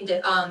that you can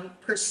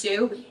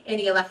pursue in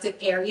the elective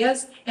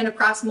areas and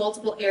across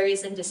multiple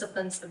areas and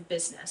disciplines of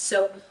business.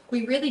 So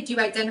we really do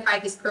identify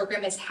this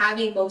program as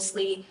having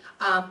mostly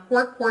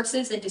core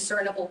courses in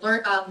discernible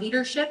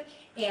leadership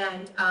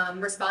and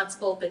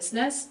responsible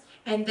business.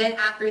 And then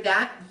after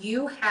that,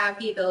 you have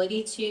the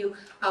ability to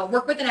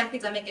work with an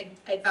academic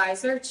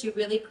advisor to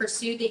really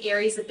pursue the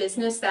areas of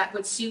business that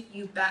would suit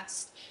you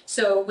best.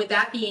 So with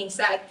that being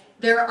said,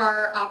 there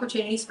are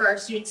opportunities for our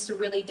students to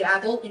really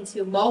dabble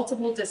into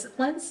multiple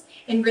disciplines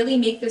and really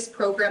make this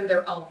program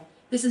their own.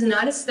 This is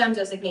not a STEM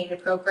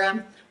designated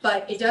program,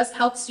 but it does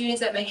help students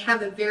that may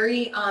have a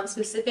very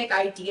specific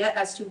idea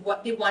as to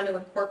what they want to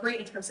incorporate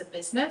in terms of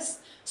business.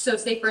 So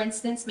say for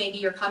instance, maybe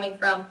you're coming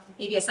from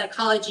maybe a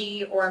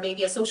psychology or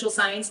maybe a social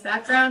science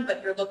background,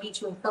 but you're looking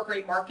to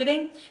incorporate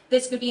marketing.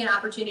 This could be an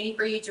opportunity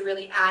for you to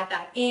really add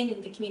that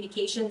in the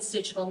communications,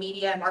 digital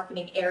media, and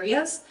marketing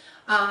areas.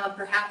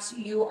 Perhaps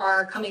you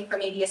are coming from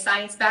maybe a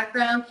science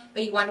background,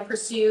 but you want to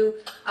pursue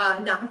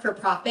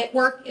not-for-profit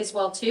work as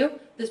well too.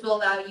 This will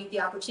allow you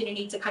the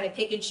opportunity to kind of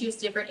pick and choose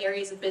different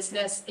areas of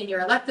business in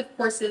your elective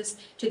courses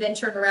to then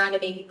turn around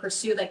and maybe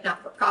pursue like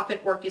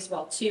not-for-profit work as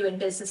well too, in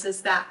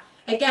businesses that,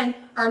 again,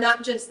 are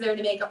not just there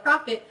to make a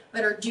profit,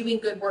 but are doing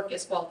good work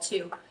as well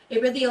too.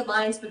 It really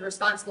aligns with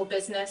responsible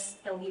business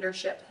and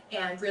leadership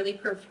and really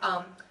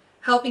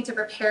helping to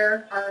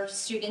prepare our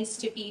students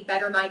to be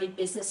better-minded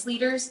business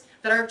leaders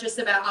that aren't just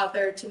about out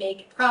there to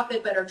make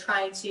profit, but are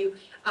trying to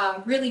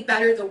really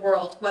better the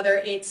world, whether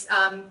it's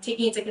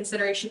taking into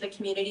consideration the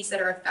communities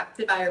that are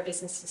affected by our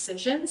business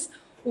decisions,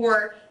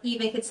 or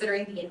even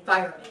considering the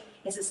environment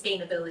and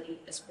sustainability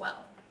as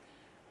well.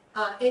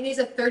 It is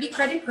a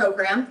 30-credit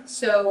program,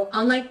 so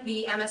unlike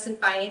the MS in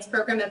Finance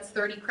program that's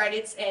 30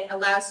 credits and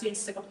allows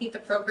students to complete the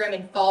program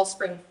in fall,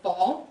 spring,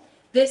 fall,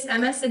 this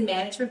MS in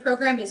Management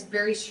program is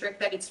very strict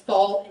that it's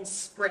fall and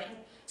spring.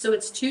 So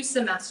it's 2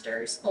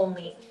 semesters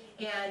only,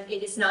 and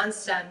it is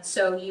non-STEM.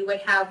 So you would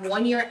have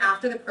 1 year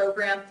after the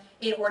program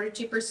in order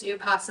to pursue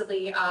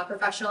possibly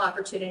professional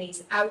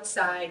opportunities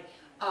outside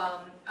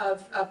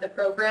of the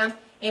program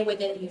and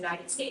within the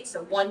United States.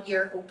 So 1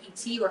 year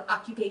OPT, or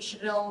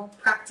Occupational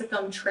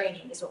Practicum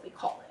Training is what we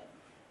call it.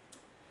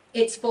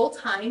 It's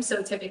full-time,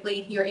 so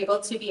typically you're able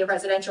to be a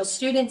residential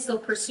student, still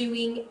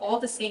pursuing all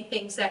the same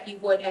things that you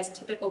would as a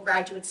typical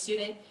graduate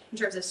student in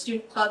terms of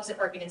student clubs and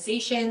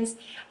organizations,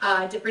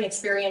 different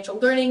experiential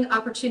learning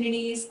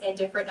opportunities, and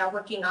different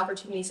networking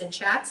opportunities and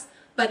chats.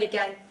 But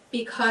again,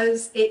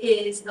 because it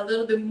is a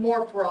little bit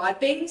more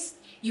broad-based,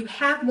 you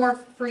have more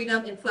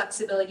freedom and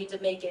flexibility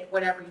to make it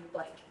whatever you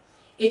like.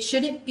 It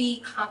shouldn't be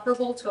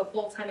comparable to a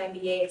full-time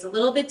MBA. It's a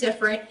little bit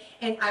different,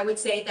 and I would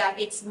say that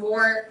it's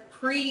more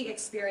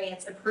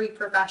pre-experience and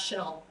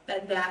pre-professional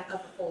than that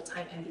of a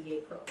full-time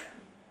MBA program.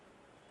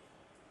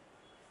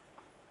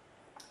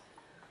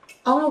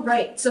 All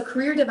right, so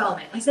career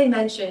development. As I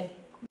mentioned,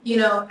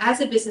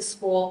 as a business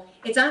school,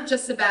 it's not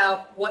just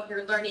about what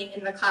you're learning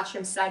in the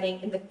classroom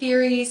setting and the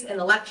theories and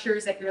the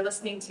lectures that you're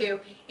listening to.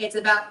 It's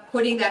about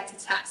putting that to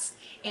test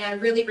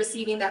and really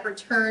receiving that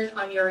return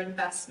on your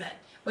investment.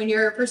 When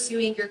you're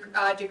pursuing your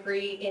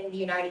degree in the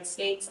United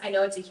States, I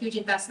know it's a huge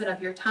investment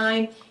of your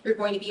time. You're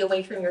going to be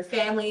away from your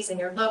families and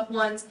your loved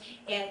ones.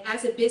 And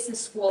as a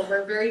business school,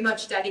 we're very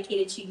much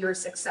dedicated to your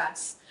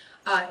success.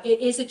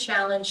 It is a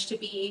challenge to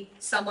be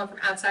someone from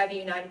outside the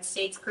United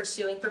States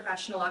pursuing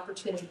professional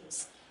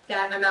opportunities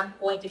that I'm not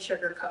going to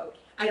sugarcoat.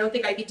 I don't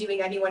think I'd be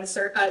doing anyone a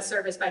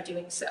service by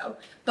doing so.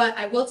 But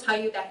I will tell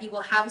you that you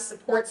will have a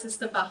support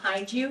system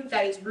behind you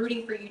that is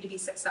rooting for you to be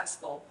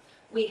successful.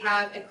 We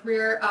have a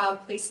career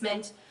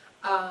placement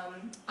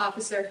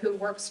officer who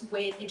works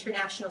with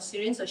international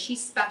students. So she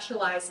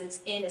specializes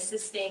in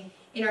assisting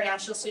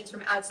international students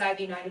from outside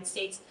the United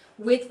States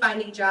with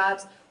finding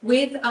jobs,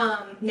 with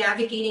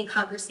navigating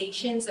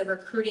conversations and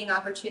recruiting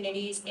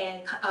opportunities,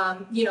 and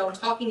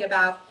talking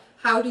about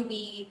how do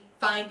we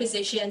find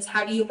positions,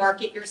 how do you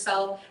market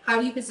yourself, how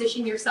do you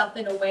position yourself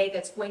in a way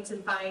that's going to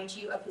find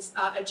you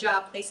a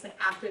job placement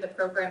after the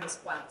program as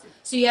well.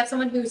 So you have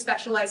someone who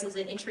specializes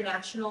in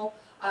international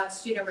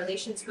student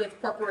relations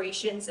with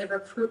corporations and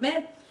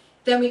recruitment.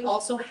 Then we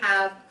also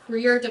have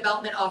career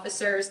development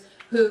officers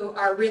who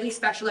are really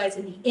specialized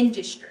in the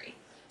industry.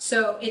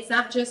 So it's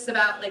not just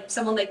about like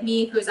someone like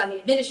me who's on the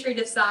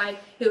administrative side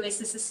who is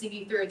assisting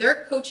you through.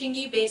 They're coaching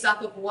you based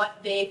off of what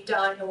they've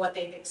done and what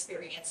they've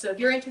experienced. So if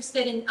you're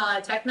interested in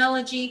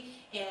technology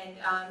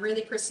and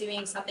really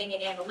pursuing something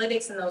in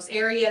analytics in those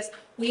areas,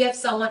 we have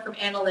someone from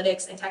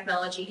analytics and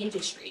technology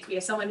industries. We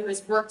have someone who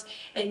has worked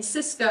in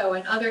Cisco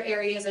and other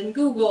areas and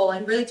Google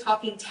and really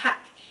talking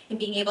tech and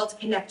being able to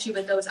connect you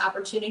with those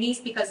opportunities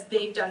because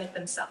they've done it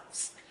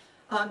themselves.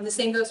 The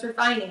same goes for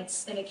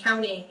finance and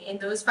accounting and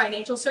those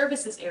financial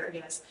services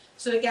areas.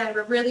 So again,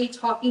 we're really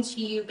talking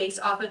to you based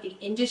off of the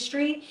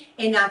industry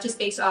and not just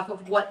based off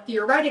of what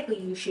theoretically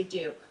you should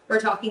do. We're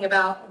talking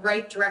about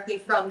right directly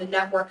from the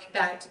network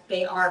that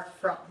they are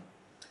from.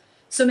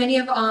 So many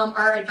of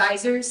our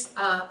advisors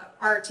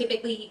are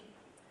typically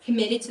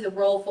committed to the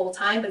role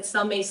full-time, but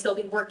some may still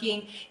be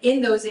working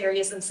in those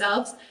areas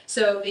themselves.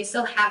 So they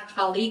still have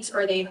colleagues,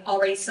 or they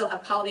already still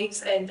have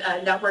colleagues and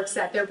networks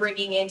that they're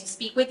bringing in to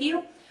speak with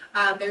you.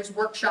 There's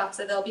workshops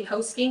that they'll be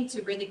hosting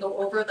to really go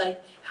over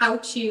like how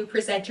to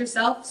present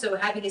yourself. So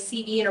having a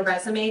CV and a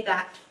resume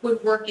that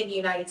would work in the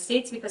United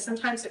States, because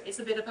sometimes there is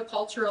a bit of a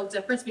cultural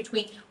difference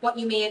between what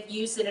you may have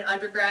used in an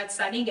undergrad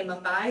setting in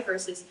Mumbai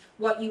versus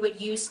what you would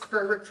use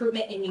for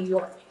recruitment in New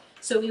York.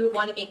 So we would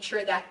want to make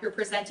sure that you're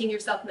presenting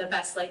yourself in the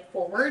best light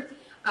forward,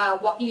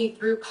 walking you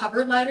through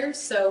cover letters,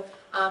 so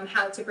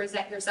how to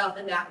present yourself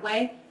in that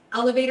way.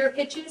 elevator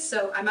pitches.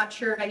 So I'm not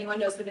sure if anyone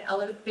knows what an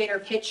elevator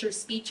pitch or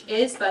speech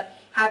is, but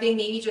having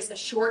maybe just a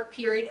short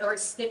period or a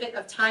snippet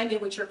of time in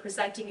which you're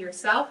presenting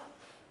yourself,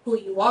 who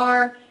you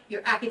are,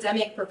 your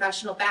academic,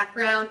 professional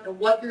background, and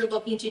what you're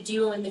looking to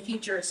do in the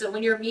future. So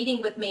when you're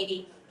meeting with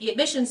maybe the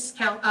admissions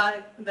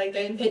like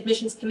the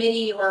admissions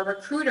committee or a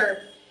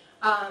recruiter,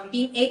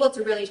 being able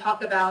to really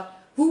talk about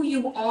who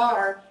you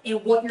are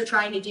and what you're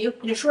trying to do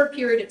in a short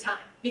period of time.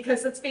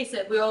 Because let's face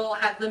it, we all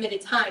have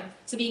limited time.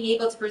 So being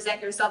able to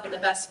present yourself in the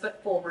best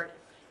foot forward.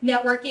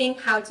 Networking,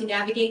 how to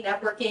navigate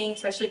networking,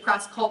 especially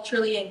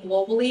cross-culturally and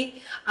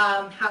globally,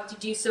 how to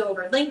do so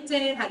over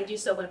LinkedIn, how to do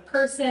so in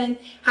person,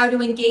 how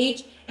to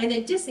engage and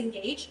then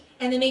disengage,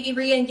 and then maybe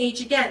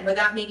re-engage again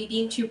without maybe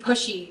being too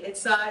pushy.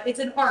 It's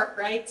an art,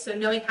 right? So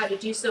knowing how to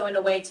do so in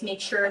a way to make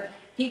sure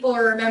people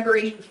are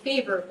remembering you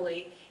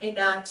favorably and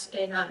not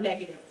in a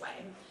negative way.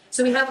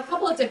 So we have a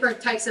couple of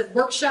different types of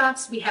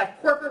workshops. We have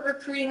corporate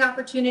recruiting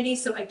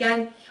opportunities. So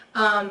again,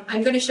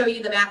 I'm going to show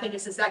you the map in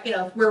just a second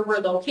of where we're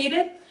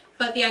located.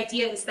 But the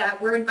idea is that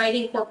we're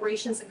inviting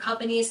corporations and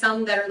companies,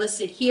 some that are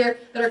listed here,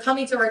 that are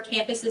coming to our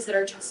campuses, that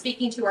are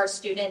speaking to our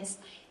students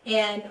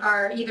and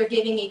are either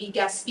giving maybe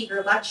guest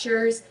speaker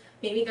lectures,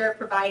 maybe they're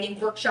providing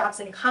workshops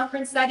in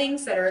conference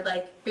settings that are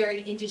like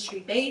very industry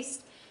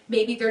based.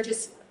 Maybe they're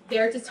just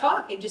there to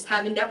talk and just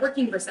have a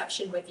networking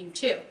reception with you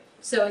too.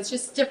 So it's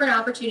just different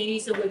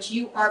opportunities in which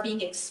you are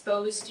being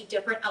exposed to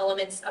different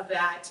elements of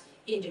that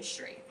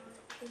industry.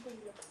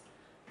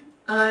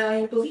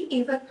 I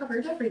believe I've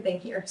covered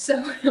everything here.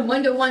 So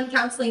one-to-one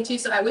counseling too.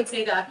 So I would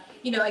say that,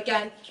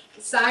 again,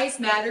 size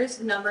matters,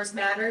 numbers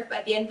matter, but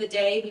at the end of the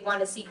day, we want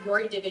to see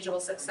your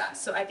individual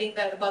success. So I think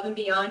that above and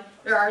beyond,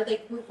 there are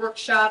like group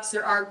workshops,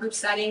 there are group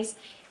settings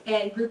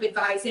and group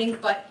advising,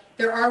 but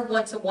there are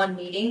one-to-one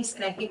meetings,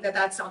 and I think that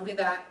that's something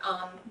that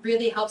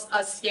really helps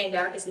us stand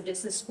out as a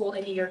business school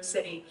in New York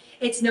City.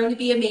 It's known to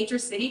be a major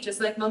city,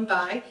 just like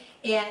Mumbai,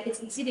 and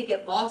it's easy to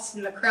get lost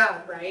in the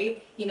crowd,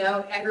 right?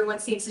 Everyone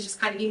seems to just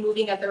kind of be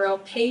moving at their own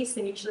pace,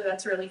 and usually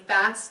that's really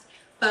fast.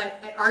 But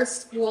at our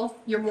school,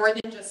 you're more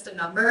than just a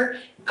number.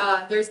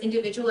 There's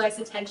individualized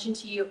attention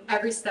to you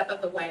every step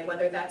of the way,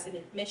 whether that's in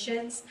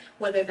admissions,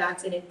 whether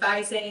that's in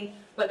advising,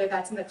 whether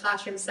that's in the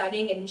classroom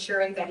setting and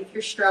ensuring that if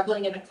you're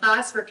struggling in a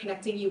class, we're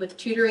connecting you with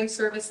tutoring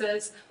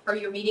services, or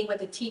you're meeting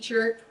with a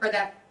teacher or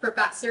that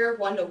professor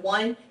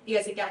one-to-one,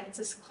 because again, it's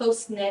this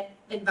close-knit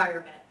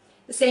environment.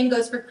 The same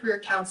goes for career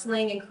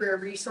counseling and career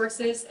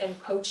resources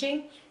and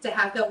coaching. To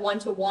have that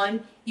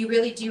one-to-one, you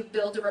really do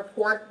build a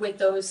rapport with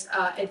those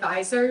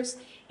advisors.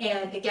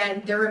 And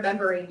again, they're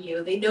remembering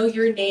you. They know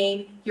your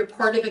name, you're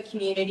part of a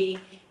community.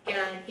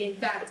 And in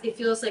fact, it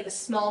feels like a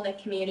small-knit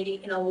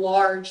community in a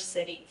large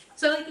city.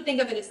 So I like to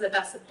think of it as the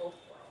best of both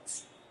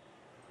worlds.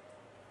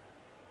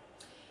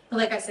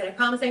 Like I said, I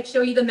promised I'd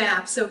show you the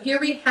map. So here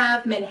we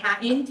have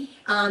Manhattan.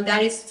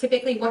 That is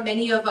typically what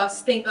many of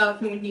us think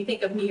of when you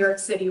think of New York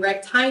City,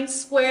 right? Times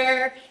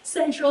Square,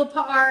 Central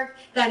Park,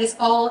 that is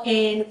all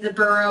in the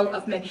borough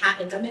of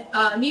Manhattan.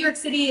 New York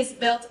City is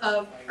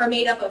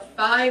made up of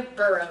 5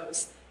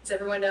 boroughs. Does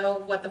everyone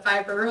know what the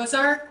 5 boroughs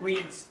are?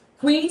 Queens.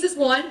 Queens is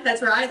one.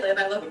 That's where I live.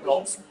 I love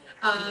Queens.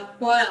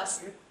 What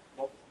else?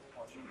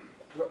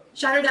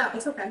 Shout it out.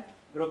 It's okay.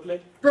 Brooklyn.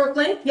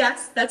 Brooklyn,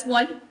 yes, that's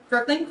one.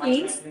 Brooklyn,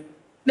 Queens.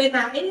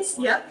 Manhattan's,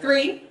 yep,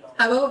 3.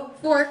 How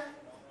about 4?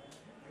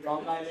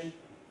 Long Island.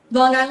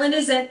 Long Island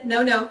isn't.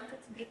 No.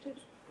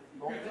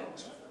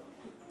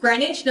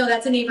 Greenwich, no,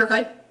 that's a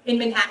neighborhood in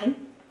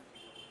Manhattan.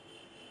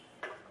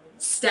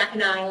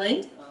 Staten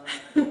Island.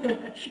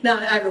 No,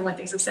 everyone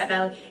thinks of Staten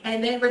Island.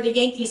 And then where the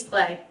Yankees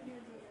play,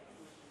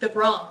 the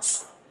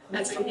Bronx.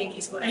 That's where the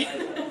Yankees play.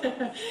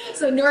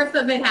 So north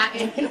of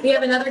Manhattan, we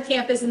have another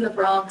campus in the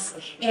Bronx,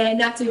 and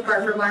not too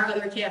far from our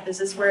other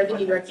campus is where the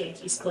New York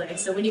Yankees play.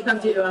 So when you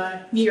come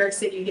to New York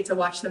City, you get to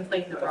watch them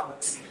play in the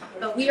Bronx.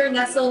 But we are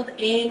nestled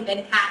in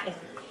Manhattan.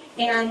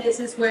 And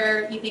this is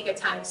where you think of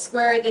Times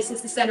Square. This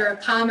is the center of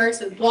commerce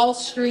with Wall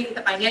Street,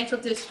 the financial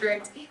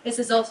district. This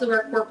is also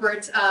where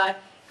corporate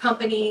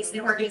companies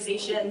and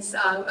organizations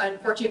and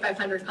Fortune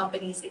 500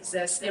 companies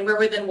exist, and we're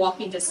within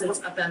walking distance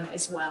of them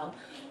as well.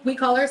 We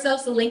call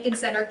ourselves the Lincoln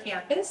Center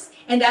campus,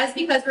 and that's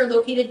because we're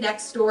located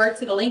next door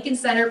to the Lincoln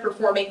Center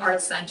Performing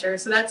Arts Center.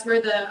 So that's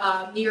where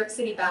the New York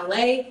City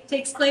Ballet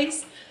takes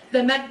place.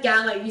 The Met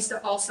Gala used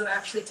to also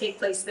actually take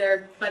place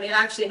there, but it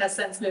actually has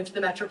since moved to the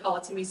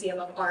Metropolitan Museum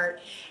of Art.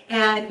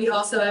 And we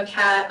also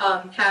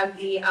have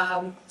the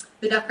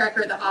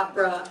Nutcracker, the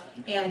Opera,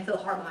 and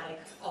Philharmonic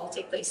all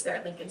take place there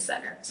at Lincoln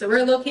Center. So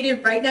we're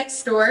located right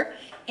next door,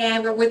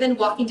 and we're within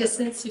walking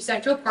distance to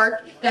Central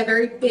Park. That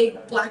very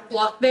big black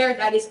block there,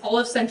 that is all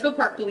of Central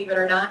Park, believe it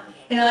or not.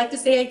 And I like to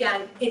say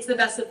again, it's the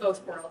best of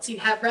both worlds. You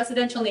have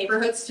residential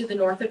neighborhoods to the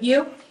north of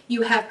you.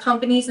 You have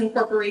companies and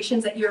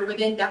corporations that you're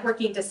within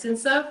networking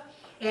distance of.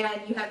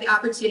 and you have the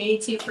opportunity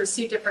to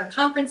pursue different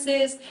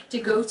conferences, to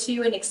go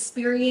to and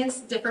experience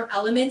different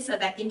elements of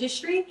that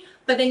industry,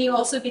 but then you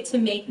also get to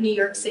make New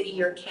York City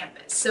your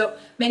campus. So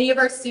many of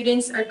our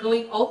students are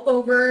going all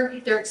over,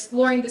 they're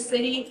exploring the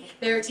city,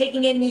 they're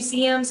taking in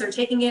museums, they're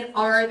taking in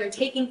art, they're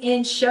taking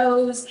in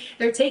shows,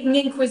 they're taking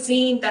in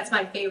cuisine. That's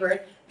my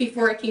favorite.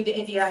 Before I came to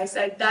India, I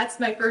said that's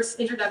my first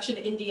introduction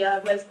to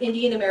India was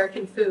Indian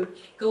American food.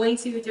 Going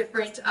to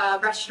different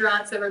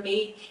restaurants that were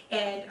made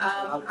and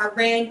are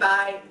ran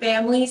by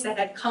families that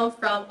had come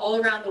from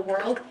all around the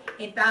world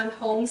and found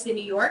homes in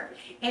New York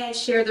and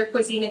share their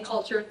cuisine and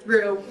culture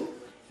through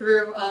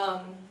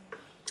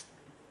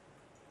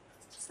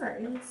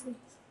sorry, let's see.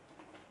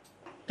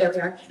 There we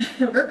are.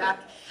 We're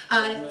back.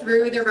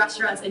 Through their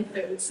restaurants and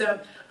food. So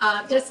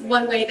just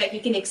one way that you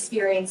can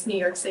experience New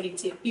York City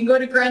too. You can go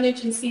to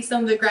Greenwich and see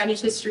some of the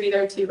Greenwich history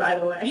there too, by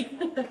the way.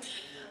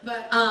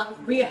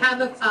 But we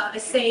have a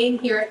saying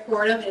here at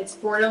Fordham, and it's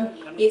Fordham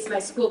is my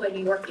school, but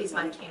New York is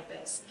my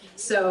campus.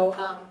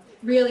 So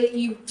really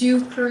you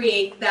do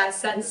create that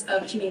sense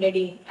of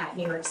community at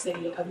New York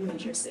City, of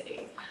Major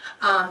City.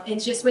 And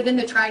just within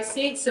the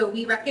tri-state, so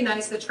we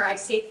recognize the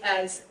tri-state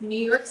as New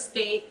York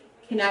State,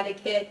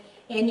 Connecticut,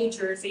 and New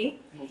Jersey.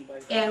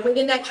 And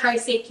within that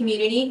tri-state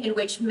community, in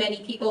which many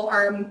people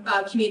are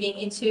commuting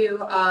into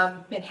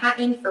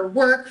Manhattan for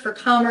work, for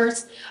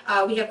commerce,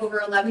 we have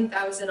over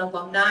 11,000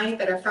 alumni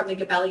that are from the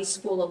Gabelli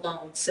School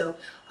alone. So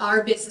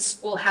our business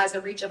school has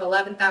a reach of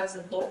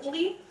 11,000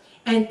 locally.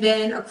 And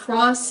then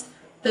across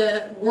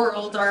the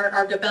world,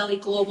 our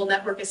Gabelli Global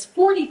Network is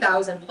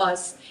 40,000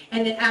 plus.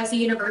 And then as a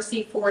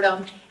university,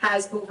 Fordham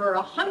has over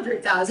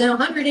 100,000,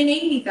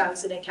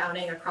 180,000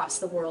 accounting across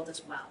the world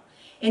as well.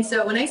 And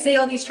so when I say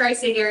all these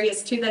tri-state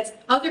areas too, that's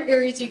other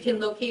areas you can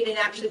locate and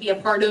actually be a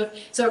part of.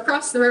 So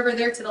across the river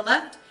there to the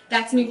left,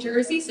 that's New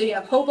Jersey. So you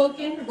have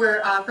Hoboken,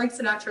 where Frank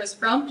Sinatra is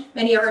from.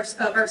 Many of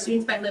our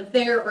students might live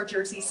there, or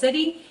Jersey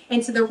City.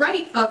 And to the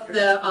right of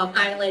the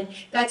island,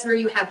 that's where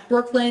you have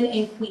Brooklyn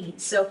and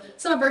Queens. So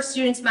some of our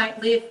students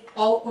might live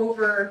all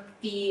over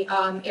the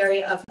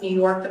area of New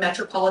York, the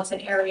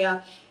metropolitan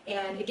area.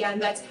 And again,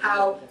 that's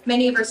how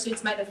many of our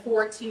students might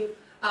afford to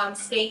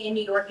stay in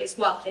New York as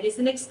well. It is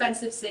an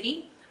expensive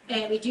city,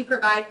 and we do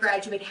provide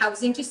graduate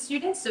housing to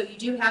students, so you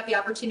do have the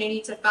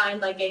opportunity to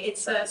find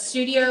it's a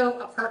studio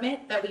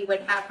apartment that we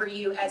would have for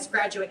you as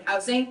graduate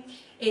housing.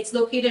 It's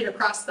located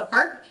across the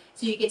park,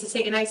 so you get to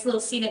take a nice little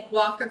scenic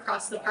walk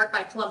across the park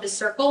by Columbus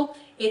Circle.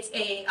 It's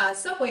a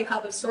subway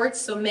hub of sorts,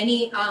 so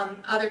many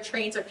other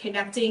trains are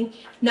connecting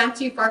not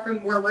too far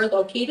from where we're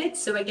located,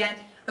 so again,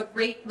 a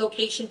great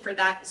location for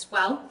that as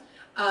well.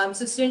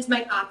 So students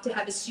might opt to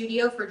have a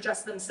studio for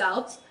just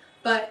themselves,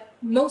 but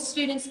most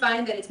students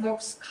find that it's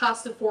most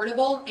cost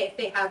affordable if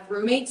they have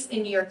roommates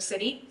in New York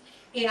City.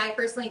 And I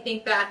personally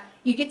think that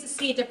you get to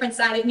see a different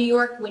side of New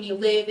York when you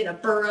live in a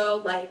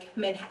borough like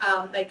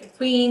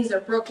Queens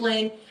or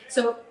Brooklyn.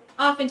 So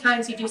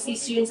oftentimes you do see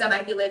students that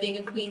might be living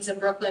in Queens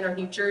and Brooklyn or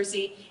New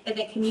Jersey and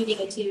then commuting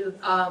into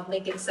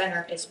Lincoln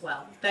Center as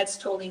well. That's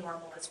totally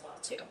normal as well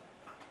too.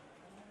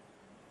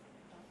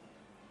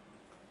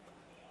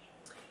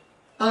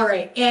 All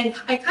right, and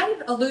I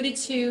kind of alluded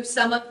to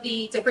some of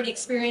the different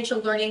experiential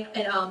learning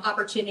and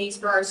opportunities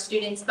for our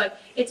students,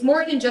 but it's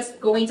more than just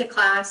going to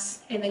class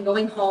and then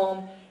going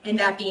home and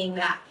that being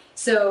that.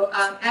 So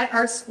at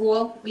our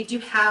school, we do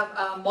have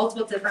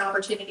multiple different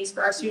opportunities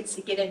for our students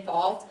to get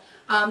involved.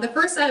 The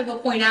first I will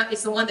point out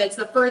is the one that's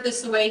the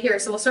furthest away here.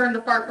 So we'll start on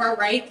the far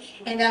right,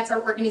 and that's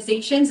our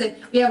organizations. And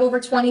we have over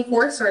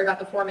 24, sorry about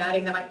the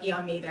formatting, that might be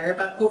on me there,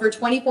 but over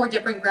 24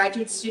 different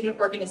graduate student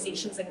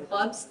organizations and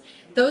clubs.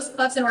 Those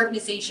clubs and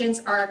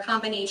organizations are a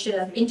combination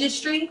of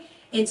industry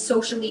and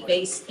socially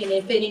based and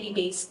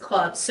affinity-based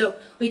clubs. So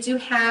we do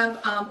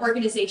have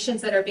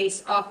organizations that are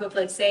based off of,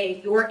 let's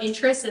say, your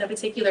interest in a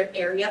particular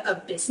area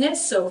of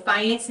business. So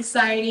Finance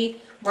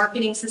Society,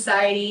 Marketing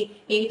Society,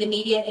 maybe the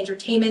Media and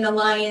Entertainment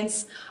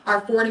Alliance,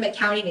 our Fordham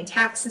Accounting and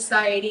Tax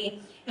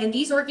Society. And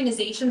these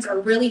organizations are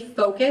really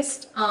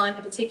focused on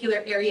a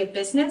particular area of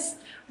business,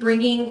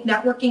 bringing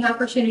networking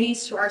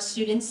opportunities to our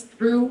students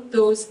through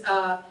those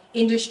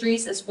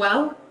industries as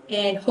well,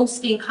 and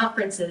hosting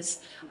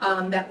conferences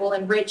that will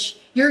enrich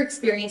your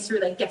experience through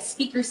like guest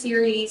speaker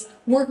series,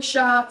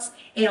 workshops,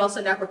 and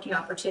also networking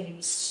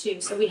opportunities too.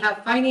 So we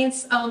have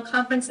finance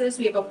conferences.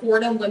 We have a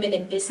Fordham Women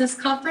in Business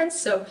Conference.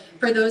 So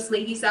for those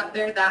ladies out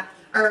there that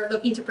are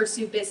looking to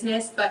pursue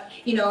business, but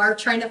are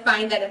trying to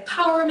find that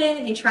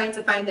empowerment and trying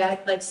to find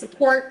that like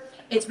support,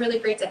 it's really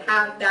great to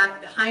have that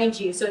behind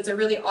you. So it's a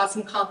really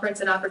awesome conference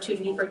and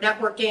opportunity for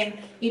networking.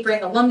 We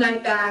bring alumni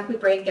back, we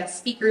bring guest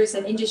speakers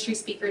and industry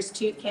speakers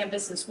to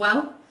campus as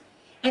well.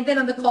 And then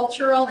on the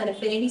cultural and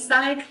affinity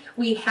side,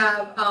 we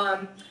have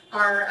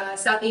our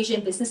South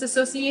Asian Business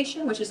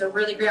Association, which is a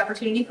really great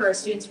opportunity for our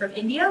students from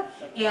India.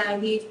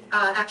 And we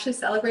actually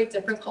celebrate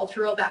different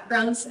cultural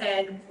backgrounds.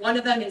 And one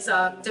of them is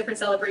different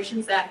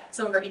celebrations that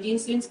some of our Indian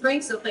students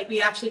bring. So like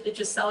we actually did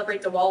just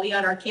celebrate Diwali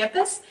on our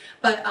campus.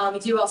 But we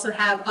do also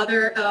have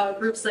other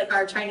groups like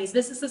our Chinese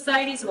Business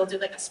Society. So we'll do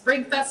like a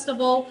spring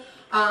festival.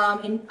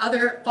 and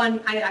other fun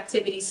kind of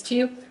activities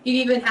too.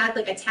 We've even had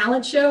like a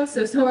talent show,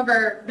 so some of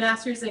our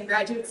master's and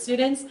graduate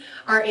students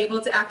are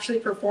able to actually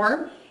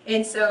perform.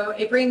 And so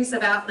it brings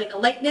about like a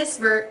lightness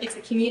where it's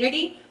a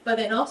community, but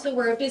then also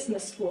we're a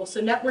business school.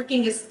 So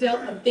networking is still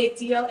a big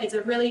deal. It's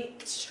a really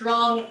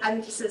strong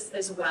emphasis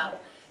as well.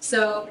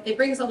 So it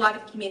brings a lot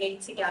of community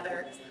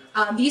together.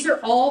 These are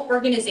all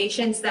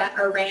organizations that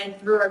are ran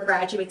through our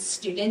graduate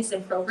students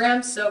and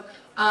programs. So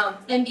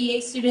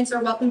MBA students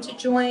are welcome to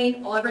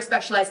join. All of our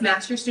specialized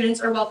master students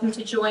are welcome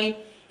to join.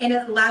 And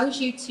it allows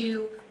you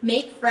to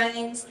make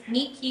friends,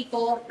 meet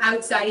people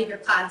outside of your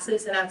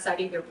classes and outside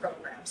of your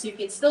program. So you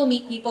can still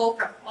meet people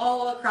from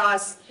all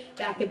across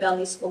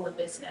Machiavelli School of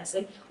Business.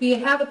 And we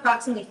have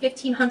approximately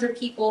 1,500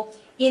 people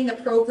in the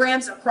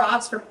programs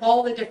across from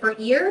all the different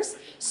years.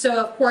 So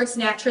of course,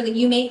 naturally,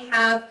 you may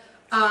have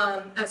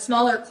a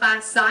smaller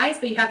class size,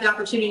 but you have the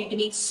opportunity to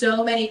meet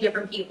so many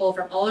different people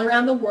from all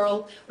around the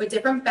world with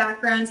different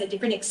backgrounds and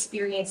different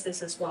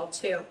experiences as well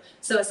too.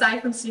 So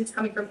aside from students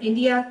coming from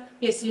India,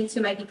 we have students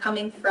who might be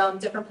coming from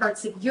different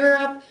parts of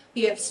Europe.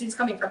 We have students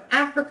coming from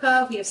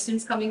Africa. We have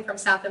students coming from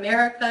South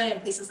America and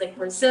places like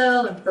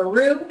Brazil and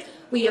Peru.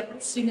 We have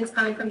students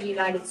coming from the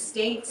United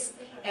States.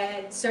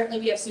 And certainly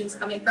we have students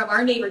coming from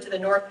our neighbor to the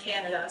north,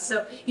 Canada.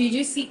 So you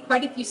do see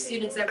quite a few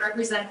students that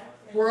represent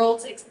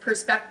world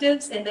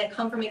perspectives and that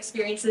come from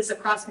experiences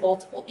across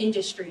multiple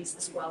industries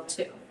as well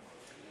too.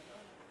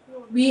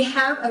 We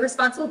have a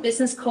Responsible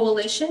Business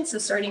Coalition, so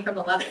starting from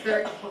the left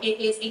there, it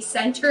is a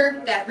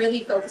center that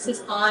really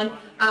focuses on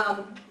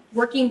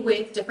working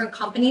with different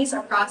companies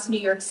across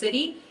New York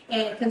City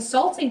and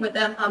consulting with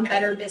them on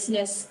better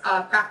business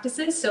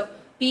practices. So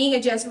being a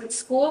Jesuit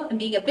school and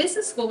being a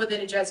business school within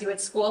a Jesuit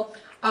school,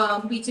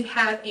 we do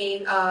have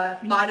a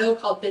motto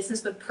called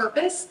Business with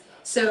Purpose.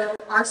 So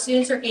our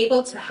students are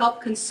able to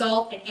help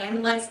consult and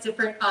analyze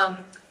different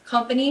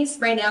companies.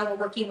 Right now we're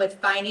working with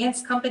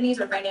finance companies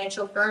or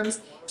financial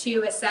firms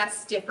to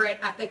assess different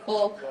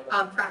ethical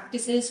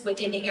practices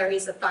within the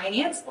areas of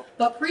finance.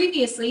 But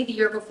previously, the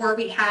year before,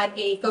 we had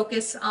a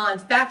focus on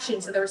fashion.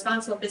 So the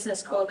Responsible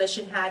Business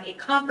Coalition had a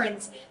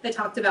conference that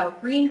talked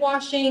about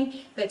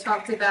greenwashing, that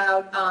talked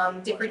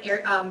about different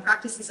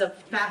practices of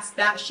fast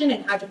fashion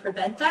and how to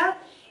prevent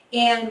that.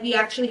 And we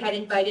actually had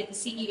invited the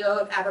CEO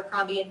of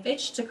Abercrombie &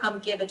 Fitch to come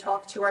give a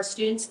talk to our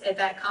students at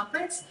that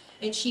conference.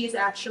 And she is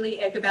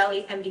actually a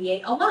Gabelli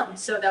MBA alum.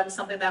 So that was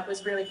something that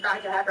was really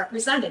proud to have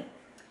represented.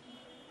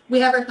 We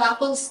have our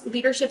Thoughtful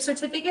Leadership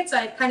Certificates.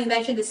 I kind of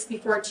mentioned this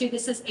before too.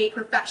 This is a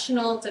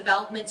professional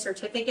development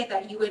certificate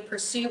that you would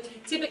pursue.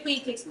 Typically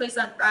it takes place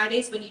on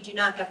Fridays when you do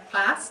not have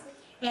class.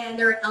 And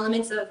there are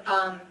elements of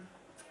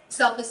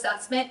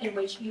self-assessment in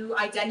which you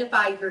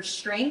identify your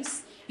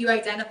strengths. You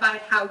identify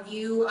how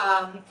you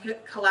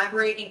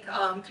collaborate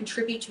and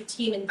contribute to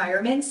team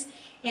environments,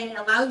 and it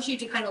allows you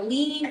to kind of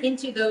lean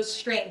into those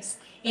strengths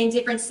in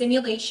different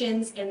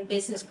simulations and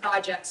business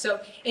projects. So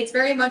it's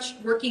very much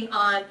working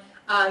on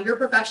your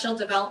professional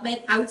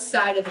development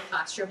outside of the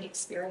classroom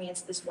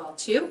experience as well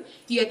too.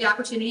 You have the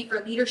opportunity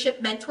for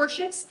leadership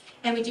mentorships,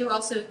 and we do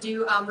also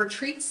do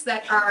retreats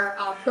that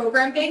are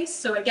program-based.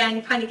 So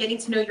again, kind of getting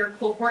to know your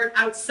cohort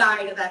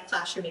outside of that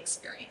classroom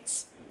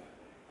experience.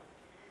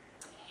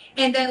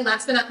 And then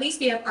last but not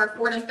least, we have our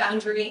Fordham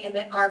Foundry and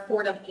then our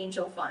Fordham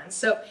Angel Fund.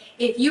 So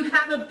if you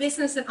have a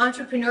business and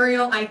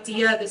entrepreneurial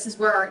idea, this is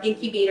where our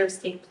incubators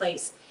take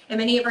place. And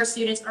many of our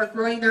students are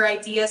growing their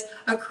ideas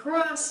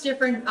across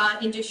different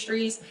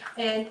industries,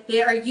 and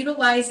they are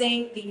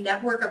utilizing the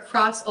network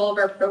across all of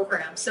our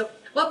programs. So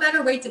what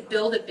better way to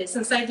build a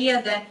business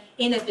idea than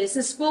in a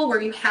business school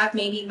where you have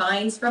maybe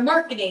minds from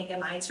marketing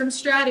and minds from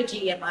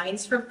strategy and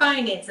minds from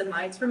finance and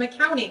minds from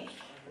accounting.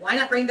 Why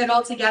not bring that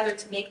all together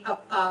to make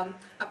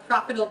a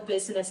profitable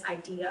business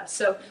idea?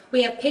 So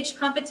we have pitch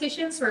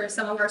competitions where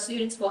some of our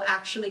students will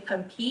actually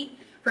compete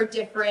for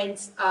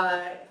different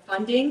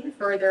funding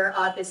for their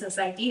business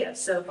ideas.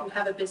 So if you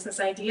have a business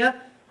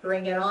idea,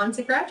 bring it on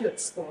to graduate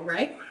school,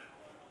 right?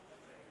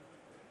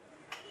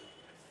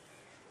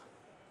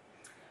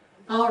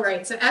 All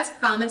right, so as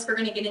promised, we're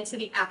going to get into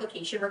the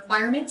application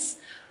requirements.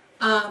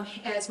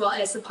 As well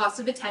as the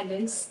cost of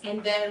attendance,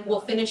 and then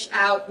we'll finish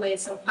out with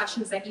some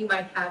questions that you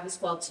might have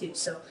as well too.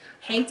 So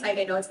hang tight,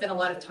 I know it's been a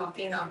lot of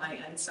talking on my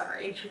end,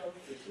 sorry.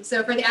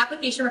 So for the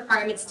application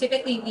requirements,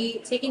 typically we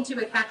take into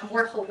account a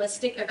more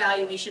holistic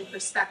evaluation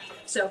perspective.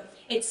 So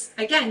it's,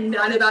 again,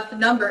 not about the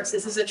numbers.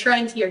 This is a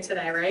trend here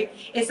today, right?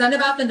 It's not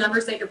about the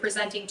numbers that you're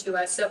presenting to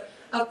us. So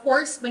of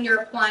course, when you're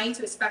applying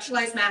to a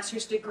specialized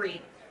master's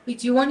degree, we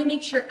do want to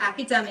make sure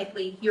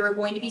academically you are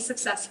going to be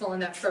successful in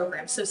that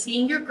program. So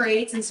seeing your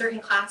grades in certain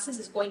classes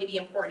is going to be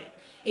important.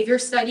 If you're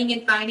studying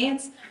in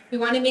finance, we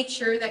want to make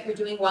sure that you're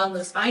doing well in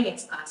those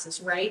finance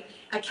classes, right?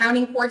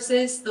 Accounting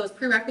courses, those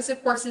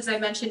prerequisite courses I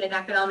mentioned in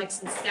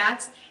economics and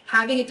stats,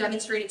 having a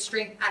demonstrated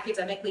strength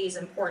academically is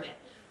important.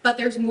 But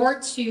there's more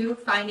to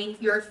finding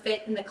your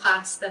fit in the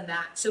class than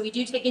that. So we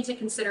do take into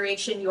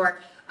consideration your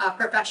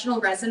professional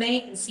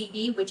resume and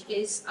CV, which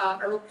is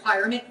a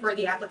requirement for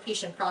the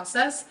application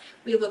process.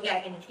 We look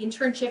at any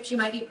internships you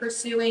might be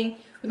pursuing.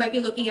 We might be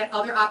looking at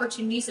other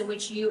opportunities in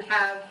which you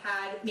have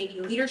had maybe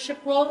leadership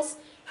roles.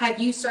 Have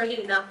you started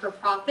a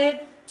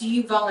not-for-profit? Do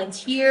you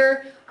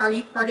volunteer? Are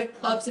you part of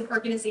clubs and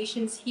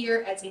organizations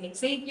here at St.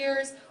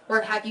 Xavier's?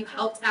 Or have you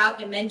helped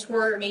out and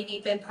mentored or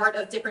maybe been part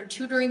of different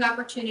tutoring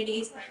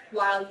opportunities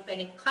while you've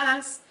been in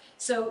class?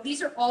 So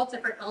these are all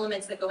different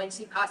elements that go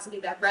into possibly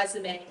that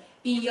resume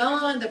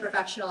beyond the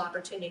professional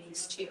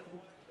opportunities too.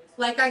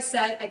 Like I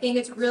said, I think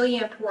it's really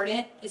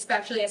important,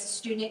 especially as a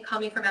student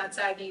coming from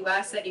outside the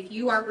U.S., that if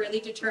you are really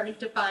determined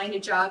to find a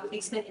job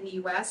placement in the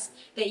U.S.,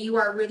 that you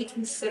are really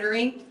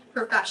considering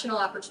professional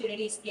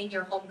opportunities in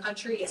your home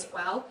country as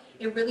well,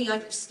 and really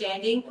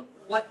understanding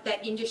what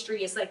that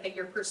industry is like that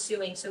you're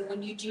pursuing. So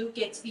when you do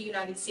get to the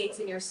United States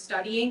and you're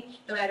studying,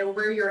 no matter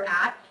where you're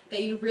at,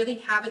 that you really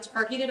have a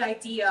targeted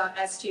idea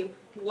as to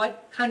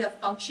what kind of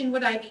function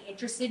would I be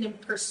interested in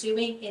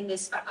pursuing in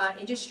this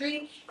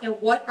industry, and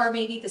what are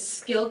maybe the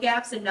skill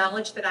gaps and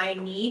knowledge that I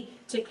need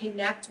to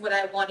connect what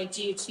I want to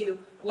do to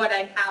what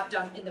I have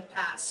done in the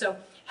past. So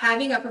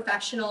having a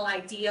professional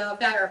idea of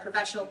that or a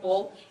professional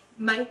goal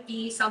might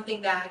be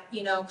something that,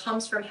 you know,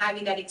 comes from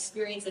having that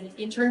experience in an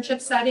internship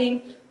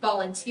setting,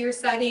 volunteer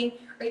setting,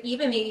 or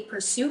even maybe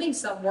pursuing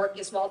some work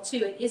as well too.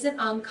 It isn't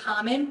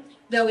uncommon,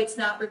 though it's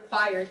not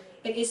required.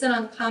 It isn't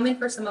uncommon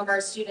for some of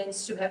our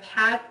students to have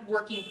had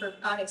working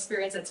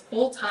experience that's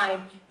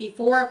full-time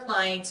before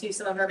applying to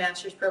some of our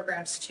master's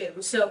programs too.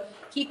 So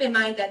keep in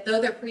mind that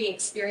though they're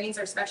pre-experienced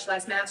or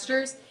specialized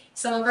masters,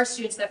 some of our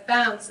students have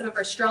found, some of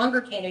our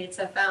stronger candidates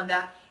have found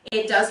that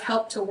it does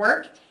help to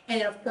work.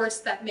 And of course,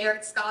 that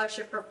merit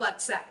scholarship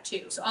reflects that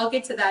too. So I'll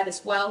get to that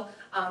as well,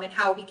 and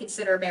how we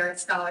consider merit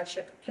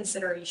scholarship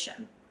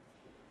consideration.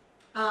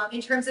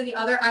 In terms of the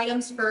other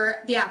items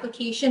for the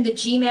application, the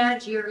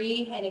GMAT,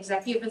 GRE, and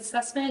executive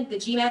assessment, the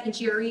GMAT and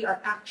GRE are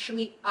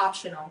actually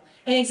optional.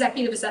 And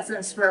executive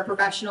assessments for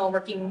professional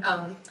working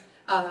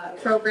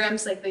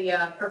programs like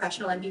the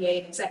professional MBA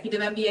and executive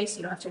MBA, so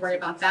you don't have to worry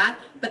about that.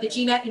 But the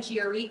GMAT and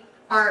GRE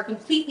are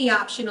completely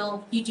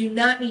optional. You do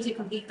not need to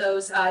complete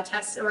those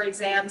tests or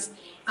exams.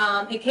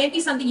 It can be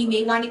something you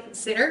may want to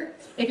consider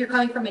if you're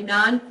coming from a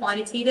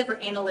non-quantitative or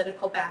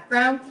analytical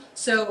background.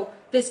 So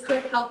this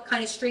could help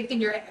kind of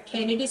strengthen your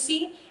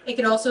candidacy. It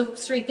could also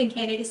strengthen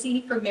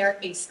candidacy for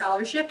merit-based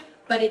scholarship,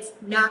 but it's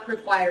not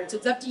required. So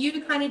it's up to you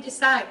to kind of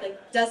decide,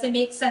 like, does it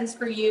make sense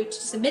for you to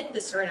submit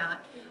this or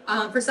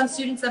not? For some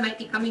students that might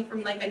be coming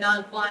from like a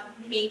non-quant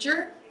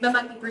major, that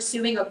might be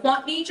pursuing a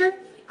quant major,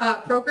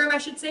 program, I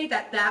should say,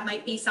 that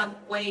might be some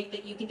way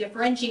that you can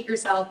differentiate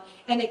yourself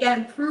and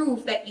again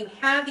prove that you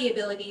have the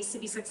abilities to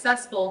be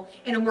successful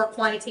in a more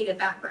quantitative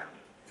background.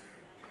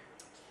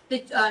 The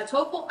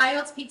TOEFL,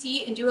 IELTS,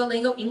 PT, and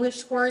Duolingo English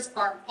scores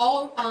are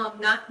all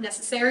not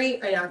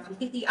necessary and are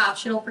completely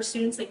optional for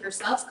students like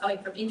yourselves coming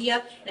from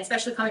India and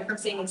especially coming from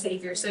St.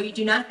 Xavier. So you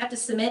do not have to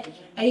submit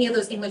any of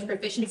those English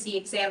proficiency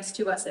exams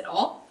to us at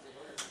all.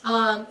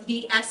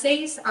 The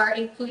essays are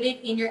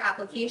included in your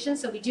application,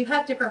 so we do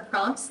have different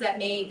prompts that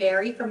may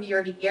vary from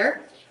year to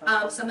year.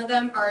 Some of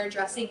them are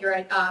addressing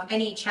your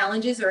any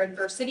challenges or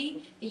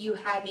adversity that you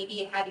had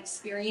maybe had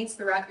experienced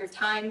throughout your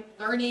time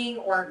learning,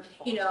 or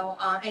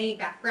any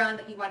background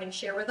that you want to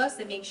share with us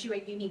that makes you a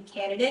unique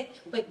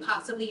candidate with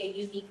possibly a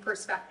unique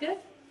perspective.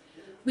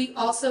 We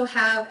also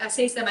have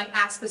essays that might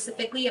ask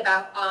specifically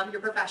about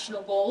your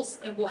professional goals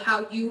and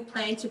how you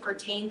plan to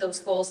pertain those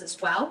goals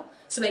as well.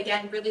 So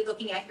again, really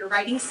looking at your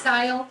writing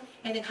style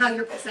and then how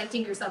you're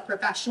presenting yourself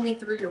professionally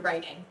through your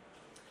writing.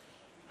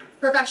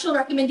 Professional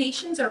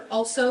recommendations are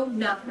also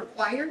not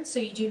required, so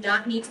you do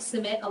not need to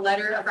submit a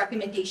letter of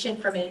recommendation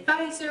from an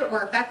advisor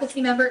or a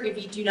faculty member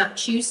if you do not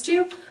choose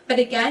to. But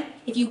again,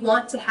 if you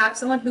want to have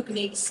someone who can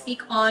maybe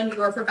speak on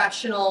your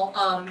professional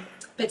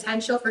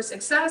potential for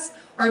success,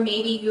 or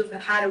maybe you've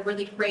had a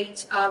really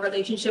great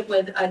relationship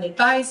with an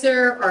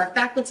advisor or a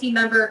faculty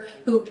member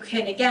who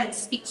can again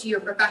speak to your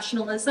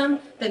professionalism,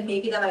 then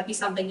maybe that might be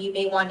something you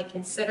may want to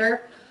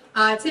consider.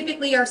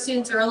 Typically our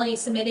students are only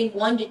submitting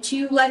 1 to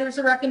 2 letters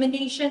of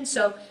recommendation,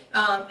 so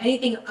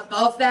anything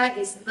above that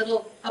is a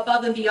little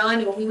above and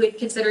beyond what we would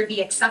consider to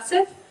be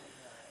excessive.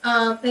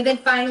 And then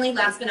finally,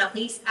 last but not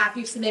least, after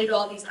you've submitted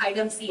all these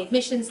items, the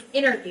admissions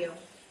interview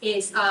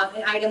is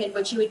an item in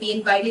which you would be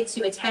invited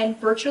to attend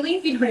virtually.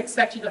 We don't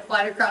expect you to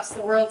fly across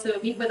the world to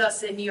meet with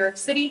us in New York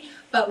City,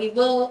 but we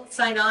will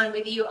sign on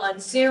with you on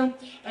Zoom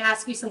and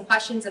ask you some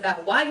questions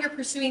about why you're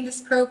pursuing this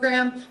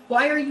program,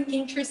 why are you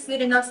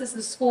interested in us as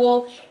a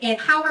school, and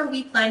how are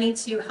we planning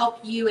to help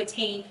you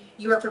attain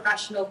your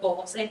professional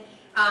goals. And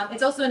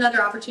it's also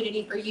another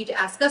opportunity for you to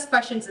ask us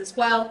questions as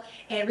well,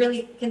 and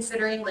really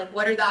considering like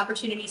what are the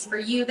opportunities for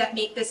you that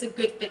make this a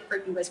good fit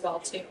for you as well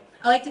too.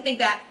 I like to think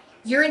that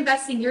you're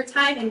investing your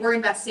time and we're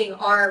investing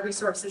our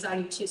resources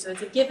on you too. So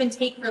it's a give and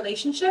take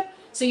relationship.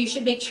 So you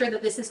should make sure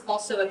that this is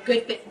also a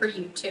good fit for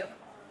you too.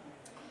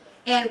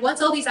 And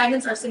once all these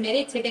items are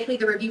submitted, typically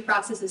the review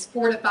process is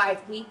 4 to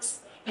 5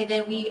 weeks. and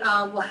then we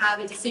will have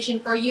a decision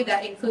for you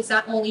that includes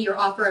not only your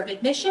offer of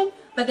admission,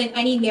 but then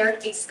any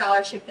merit-based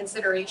scholarship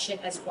consideration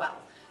as well.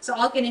 So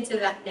I'll get into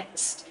that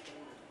next.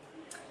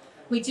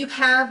 We do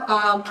have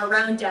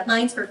around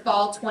deadlines for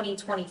fall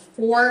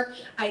 2024.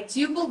 I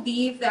do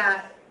believe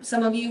that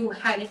some of you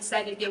hadn't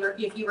said if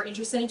you were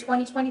interested in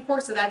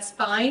 2024, so that's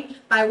fine.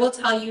 But I will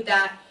tell you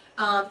that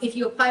if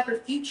you apply for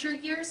future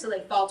years, so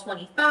like fall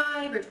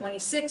 25 or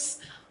 26,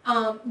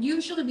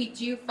 usually we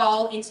do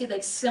fall into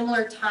like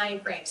similar time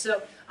frames.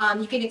 So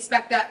you can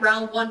expect that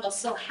round one will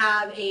still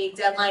have a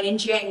deadline in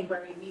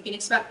January. You can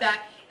expect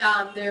that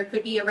there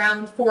could be a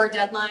round 4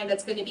 deadline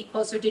that's going to be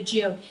closer to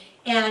June.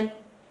 And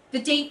the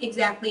date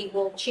exactly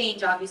will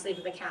change, obviously,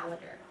 with the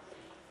calendar.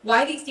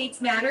 Why these dates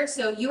matter?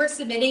 So you are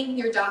submitting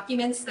your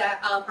documents that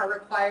are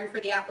required for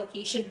the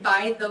application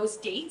by those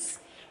dates,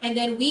 and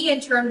then we, in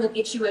turn, will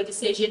get you a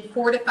decision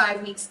 4 to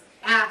 5 weeks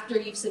after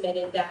you've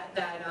submitted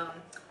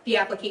the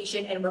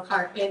application and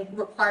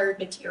required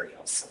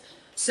materials.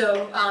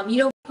 So you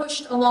don't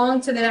push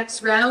along to the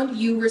next round,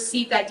 you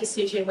receive that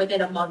decision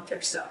within a month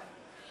or so.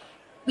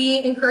 We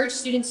encourage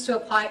students to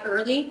apply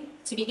early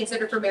to be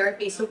considered for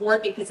merit-based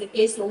award because it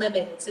is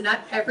limited. So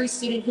not every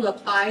student who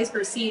applies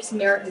receives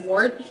merit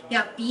award.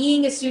 Now,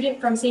 being a student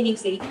from St.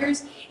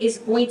 Xavier's is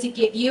going to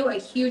give you a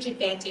huge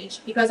advantage.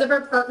 Because of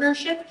our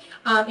partnership,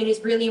 it is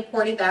really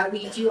important that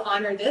we do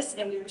honor this,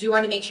 and we do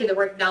want to make sure that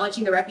we're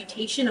acknowledging the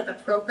reputation of the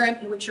program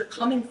in which you're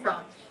coming from.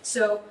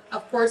 So,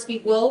 of course, we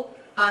will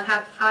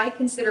have high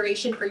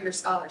consideration for your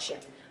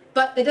scholarship.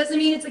 But that doesn't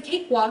mean it's a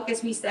cakewalk,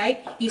 as we say.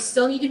 You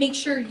still need to make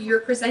sure you're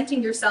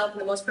presenting yourself in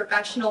the most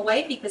professional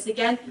way because,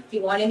 again, we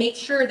want to make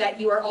sure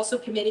that you are also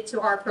committed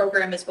to our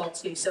program as well,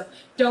 too. So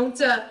don't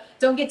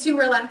get too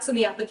relaxed in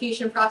the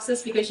application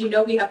process because you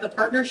know we have the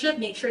partnership.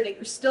 Make sure that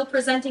you're still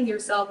presenting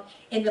yourself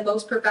in the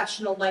most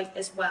professional light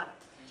as well.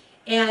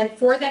 And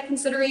for that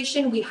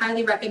consideration, we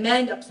highly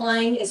recommend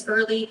applying as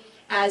early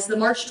as the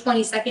March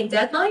 22nd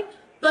deadline.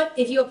 But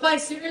if you apply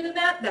sooner than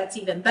that, that's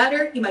even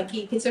better. You might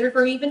be considered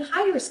for an even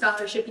higher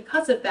scholarship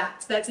because of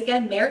that. So that's,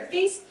 again,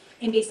 merit-based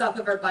and based off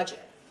of our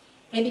budget.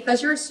 And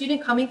because you're a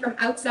student coming from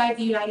outside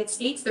the United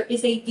States, there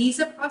is a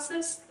visa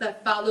process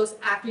that follows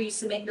after you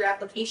submit your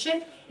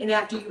application and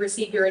after you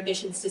receive your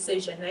admissions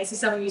decision. And I see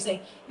some of you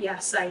saying,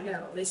 yes, I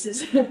know,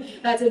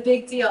 that's a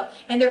big deal.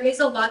 And there is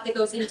a lot that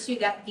goes into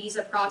that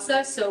visa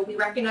process. So we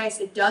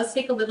recognize it does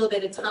take a little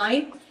bit of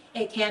time.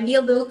 It can be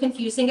a little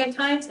confusing at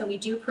times, and we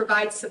do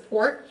provide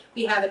support.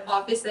 We have an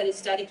office that is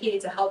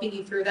dedicated to helping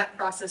you through that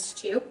process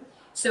too.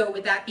 So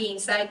with that being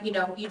said,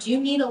 you do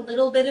need a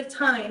little bit of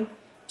time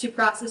to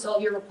process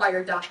all your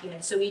required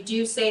documents. So we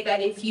do say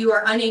that if you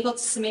are unable to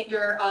submit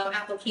your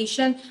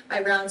application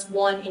by rounds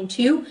 1 and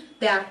 2,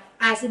 that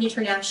as an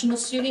international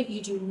student, you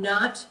do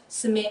not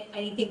submit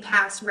anything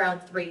past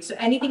round 3. So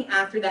anything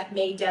after that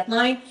May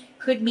deadline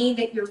could mean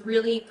that you're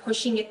really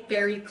pushing it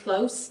very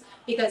close.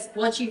 Because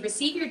once you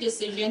receive your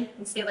decision,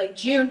 in say like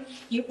June,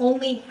 you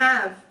only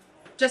have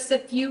just a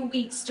few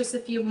weeks, just a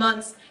few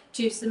months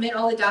to submit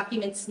all the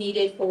documents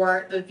needed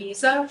for the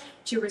visa,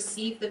 to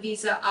receive the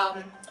visa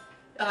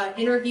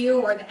interview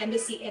or the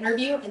embassy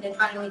interview, and then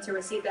finally to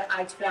receive the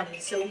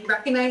I-20. So we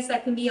recognize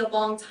that can be a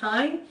long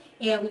time,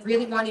 and we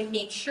really want to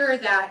make sure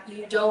that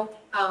you don't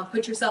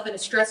put yourself in a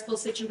stressful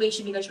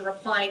situation because you're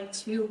applying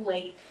too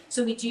late.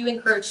 So we do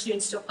encourage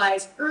students to apply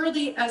as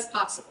early as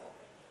possible.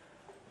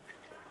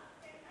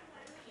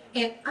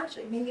 And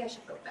actually, maybe I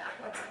should go back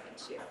 1 second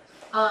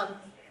too.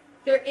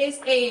 There is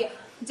a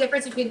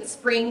difference between the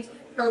spring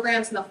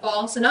programs and the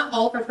fall. So not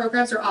all of our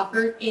programs are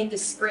offered in the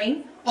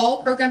spring.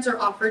 All programs are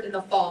offered in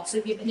the fall. So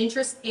if you have an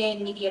interest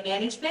in media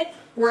management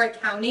or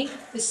accounting,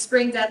 the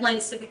spring deadline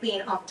is typically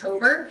in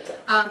October.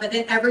 But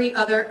then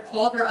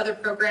all of our other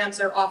programs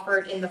are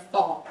offered in the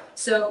fall.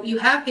 So you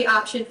have the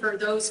option for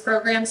those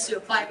programs to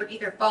apply for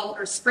either fall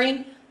or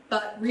spring.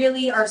 But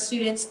really, our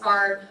students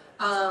are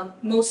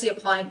mostly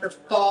applying for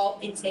fall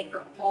intake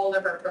for all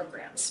of our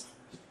programs.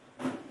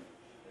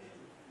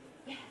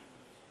 Yeah.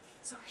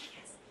 Sorry,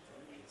 yes.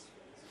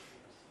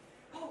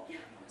 Oh, yeah.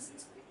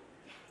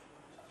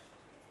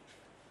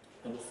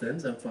 Hello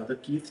friends, I'm Father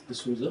Keith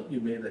D'Souza.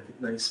 You may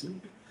recognize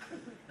me.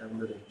 I'm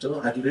the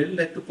rector. I'd really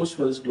like to push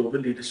for this global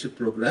leadership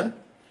program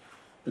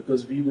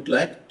because we would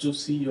like to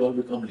see you all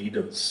become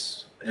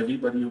leaders.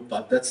 Everybody who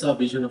part, that's our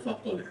vision of our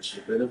college.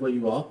 Wherever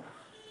you are,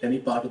 any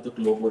part of the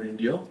globe or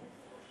India,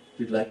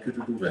 we'd like you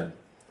to do well.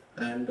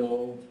 And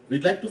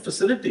we'd like to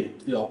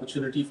facilitate the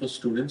opportunity for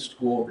students to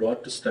go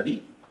abroad to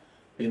study.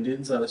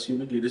 Indians are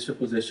assuming leadership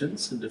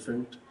positions in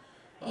different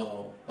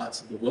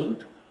parts of the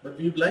world, but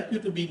we'd like you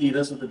to be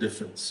leaders of the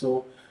difference.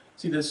 So,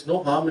 see, there's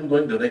no harm in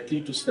going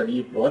directly to study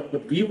abroad,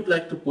 but we would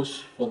like to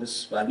push for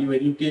this value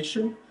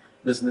education,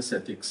 business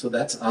ethics. So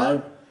that's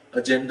our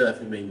agenda,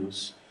 if you may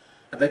use.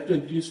 I'd like to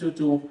introduce you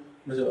to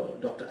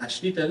Dr.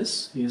 Ashley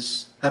Tellis. He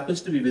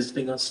happens to be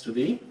visiting us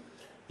today.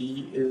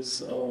 He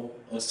is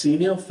a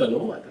senior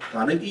fellow at the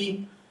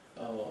Carnegie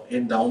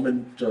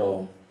Endowment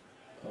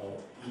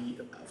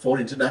for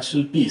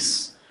International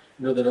Peace.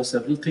 There are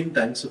several think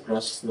tanks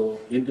across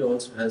India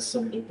also has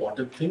some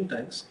important think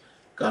tanks.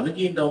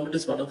 Carnegie Endowment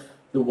is one of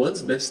the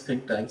world's best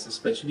think tanks,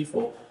 especially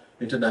for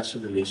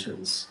international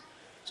relations.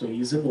 So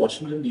he's in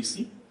Washington,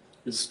 D.C.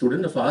 He's a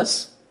student of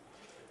ours,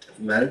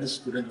 married a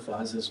student of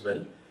ours as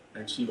well,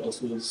 and she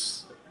also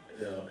is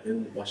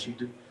in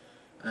Washington,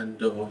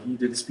 and he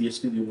did his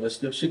PhD at the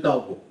University of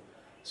Chicago.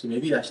 So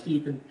maybe Ashley,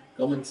 you can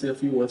come and say a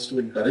few words to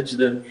encourage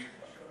them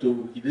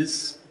to.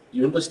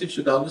 University of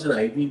Chicago is an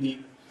Ivy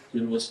League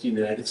university in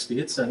the United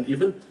States, and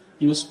even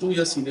he was 2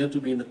 years senior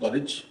to me in the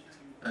college,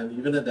 and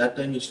even at that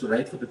time he used to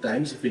write for the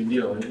Times of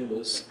India. It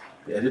was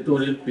the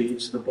editorial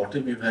page, the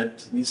bottom you had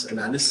these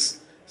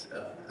analysis,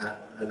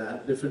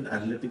 different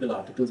analytical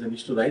articles, and he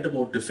used to write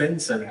about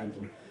defense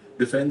and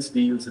defense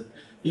deals. And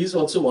he's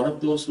also one of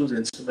those who's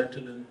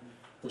instrumental in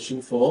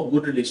pushing for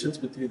good relations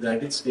between the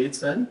United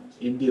States and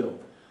India.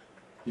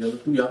 You're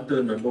too young to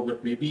remember,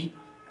 but maybe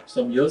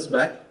some years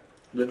back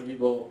when we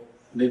were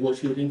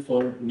negotiating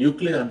for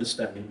nuclear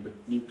understanding,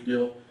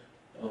 nuclear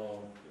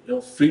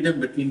freedom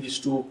between these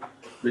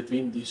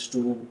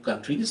two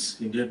countries.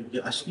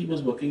 Ashley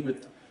was working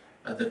with,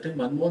 at that time,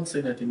 Manmohan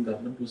Singh, I think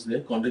government was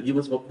there. He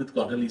was working with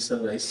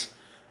Condoleezza Rice,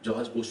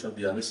 George Bush on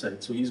the other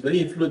side. So he's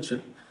very influential,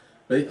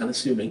 very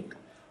unassuming.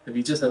 And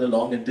we just had a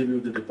long interview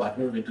with the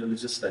Department of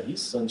Interreligious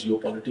Studies on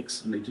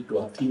geopolitics related to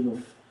our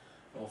theme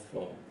of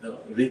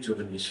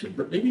rejuvenation.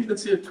 But maybe you can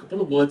say a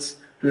couple of words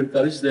to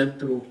encourage them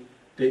to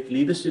take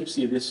leadership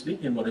seriously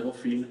in whatever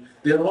field.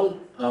 They're all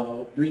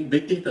doing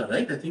big data,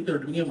 right? I think they're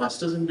doing a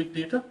master's in big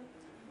data.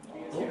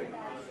 Oh?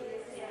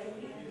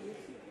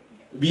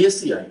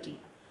 BSc IT.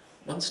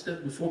 One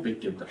step before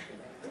big data.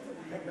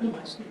 No,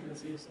 actually, you can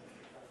say something.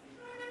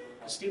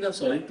 Christina,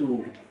 sorry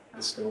to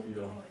disturb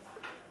you.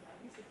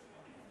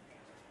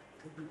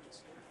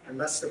 I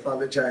must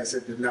apologize, I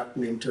did not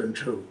mean to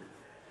intrude,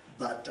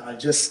 but I'll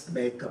just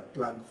make a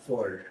plug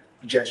for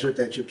Jesuit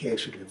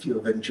education. If you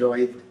have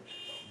enjoyed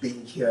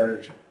being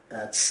here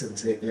at St.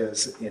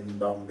 Xavier's in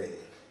Bombay,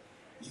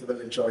 you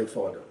will enjoy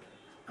Fordham.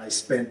 I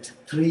spent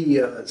 3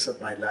 years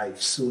of my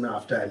life, soon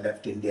after I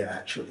left India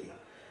actually,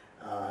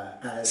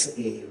 as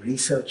a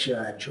researcher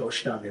at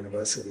Georgetown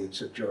University.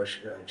 It's a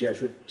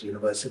Jesuit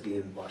university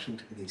in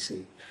Washington,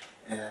 D.C.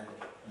 And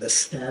the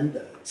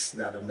standards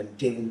that are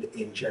maintained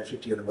in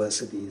Jesuit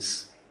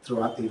universities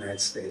throughout the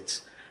United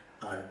States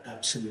are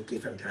absolutely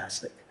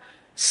fantastic.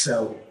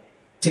 So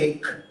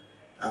take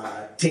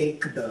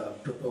the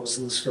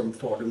proposals from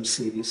Fordham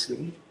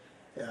seriously.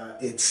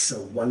 It's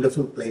a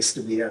wonderful place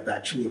to be. I've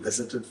actually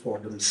visited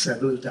Fordham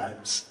several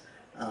times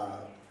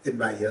in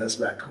my years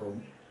back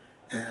home.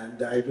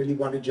 And I really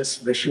want to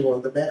just wish you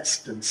all the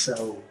best. And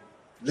so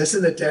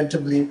listen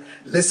attentively.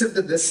 Listen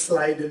to this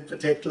slide in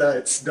particular.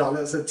 It's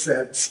dollars and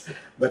cents.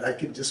 But I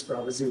can just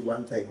promise you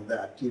one thing,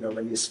 that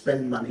when you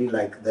spend money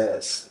like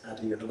this at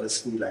a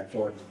university like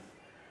Fordham,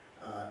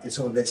 it's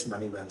always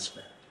money well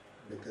spent,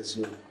 because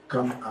you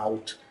come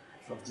out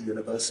of the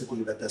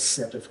university with a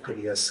set of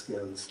career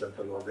skills that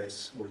will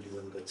always hold you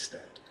in good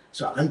stead.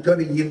 So I'm going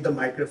to yield the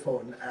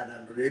microphone, and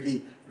I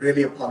really,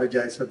 really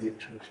apologize for the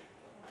intrusion.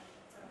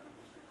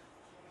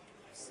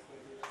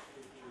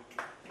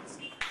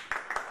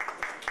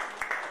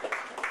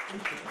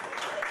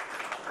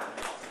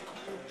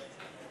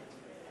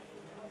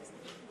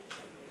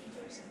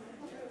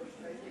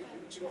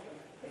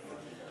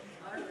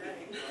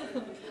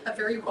 A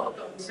very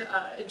welcomed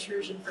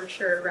intrusion for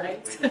sure,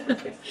 right?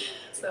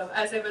 So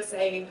as I was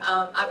saying,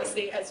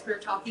 obviously as we're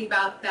talking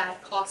about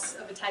that cost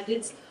of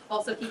attendance,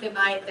 also keep in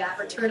mind that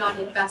return on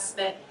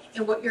investment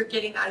and what you're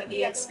getting out of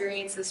the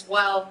experience as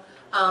well.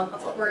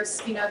 Of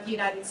course, the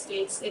United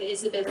States, it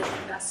is a bit of an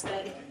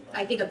investment.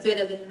 I think a bit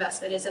of an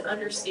investment is an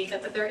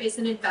understatement, but there is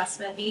an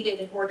investment needed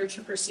in order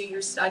to pursue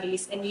your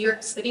studies in New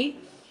York City.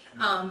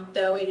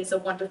 Though it is a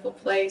wonderful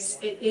place,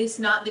 it is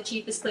not the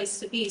cheapest place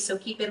to be. So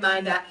keep in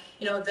mind that,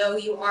 though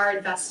you are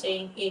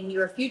investing in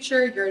your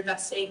future, you're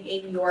investing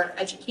in your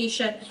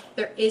education,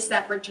 there is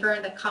that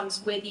return that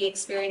comes with the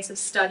experience of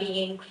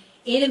studying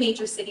in a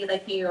major city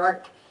like New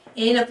York,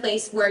 in a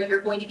place where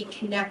you're going to be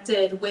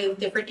connected with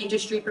different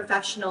industry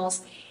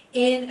professionals,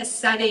 in a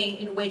setting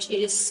in which it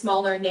is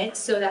smaller knit.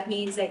 So that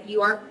means that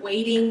you aren't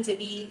waiting to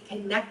be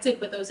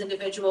connected with those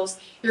individuals.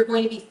 You're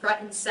going to be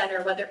front and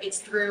center, whether it's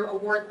through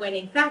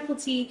award-winning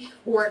faculty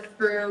or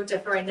through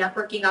different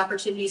networking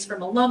opportunities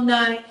from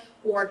alumni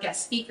or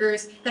guest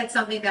speakers. That's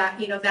something that,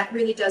 that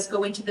really does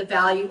go into the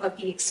value of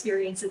the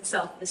experience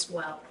itself as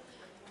well.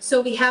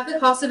 So we have the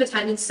cost of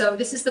attendance. So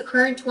this is the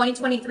current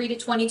 2023 to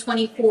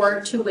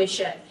 2024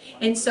 tuition.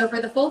 And so for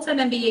the full-time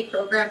MBA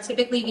program,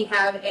 typically we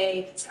have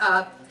it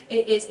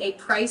is a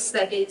price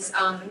that is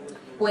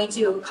going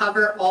to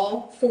cover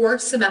all 4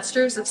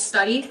 semesters of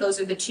study. Those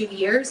are the 2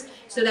 years.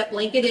 So that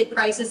blanketed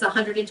price is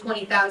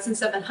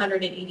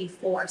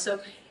 $120,784. So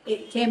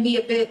it can be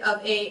a bit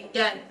of an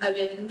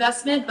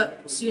investment,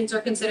 but students are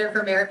considered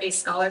for merit-based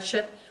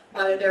scholarship,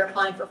 whether they're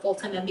applying for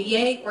full-time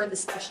MBA or the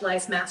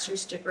specialized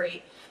master's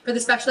degree. For the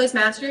specialized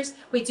master's,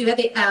 we do have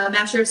the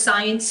Master of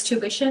Science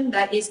tuition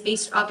that is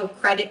based off of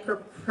credit per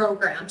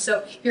program.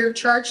 So you're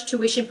charged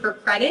tuition per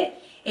credit.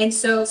 And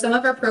so some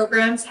of our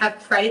programs have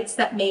credits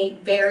that may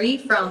vary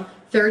from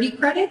 30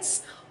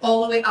 credits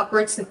all the way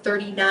upwards to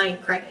 39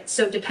 credits.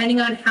 So depending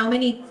on how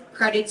many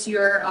credits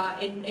you're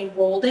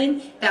enrolled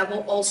in, that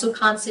will also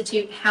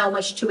constitute how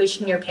much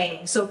tuition you're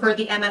paying. So for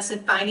the MS in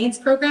Finance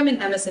program and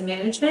MS in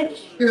Management,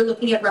 you're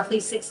looking at roughly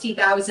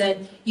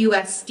 60,000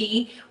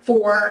 USD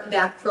for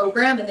that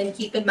program. And then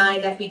keep in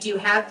mind that we do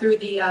have through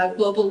the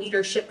Global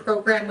Leadership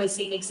Program with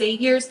St.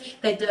 Xavier's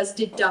that does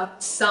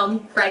deduct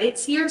some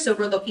credits here. So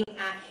we're looking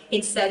at,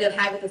 instead of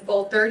having the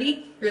full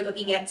 30, you're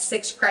looking at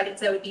 6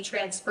 credits that would be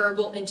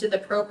transferable into the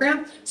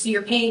program. So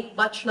you're paying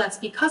much less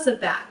because of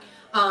that.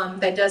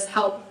 That does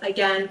help,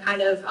 again,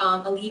 kind of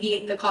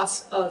alleviate the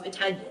cost of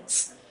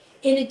attendance.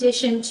 In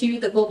addition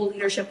to the Global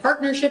Leadership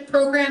Partnership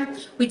Program,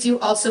 we do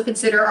also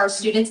consider our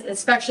students,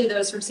 especially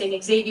those from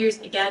St. Xavier's.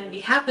 Again,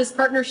 we have this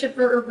partnership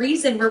for a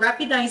reason. We're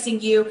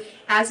recognizing you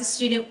as a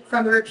student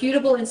from a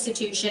reputable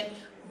institution.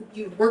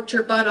 You've worked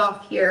your butt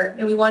off here,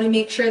 and we want to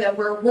make sure that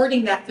we're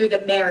awarding that through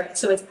the merit.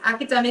 So it's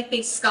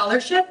academic-based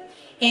scholarship.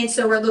 And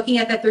so we're looking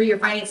at that through your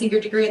financing your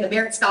degree in the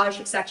merit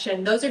scholarship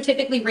section. Those are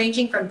typically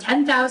ranging from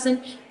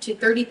 $10,000 to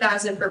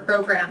 $30,000 per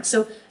program.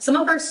 So some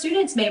of our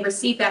students may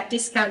receive that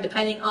discount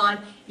depending on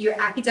your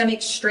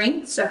academic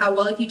strength, so how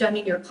well have you done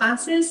in your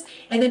classes,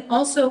 and then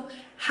also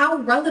how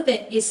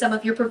relevant is some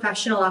of your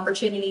professional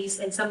opportunities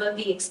and some of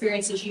the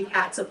experiences you've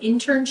had. So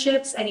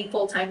internships, any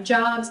full-time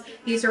jobs,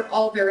 these are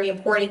all very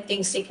important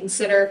things to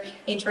consider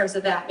in terms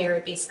of that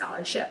merit-based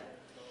scholarship.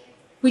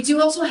 We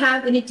do also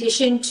have, in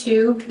addition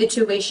to the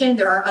tuition,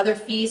 there are other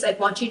fees I'd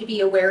want you to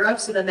be aware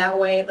of, so then that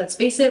way, let's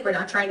face it, we're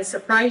not trying to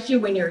surprise you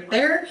when you're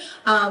there.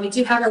 We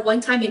do have our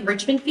one-time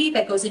enrichment fee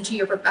that goes into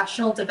your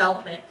professional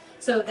development.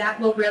 So that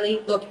will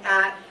really look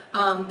at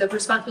the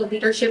Responsible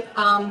Leadership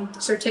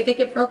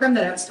Certificate Program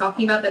that I was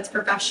talking about, that's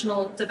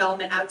professional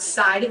development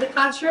outside of the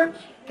classroom.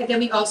 And then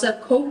we also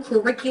have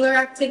co-curricular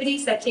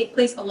activities that take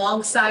place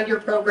alongside your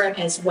program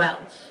as well.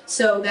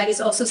 So that is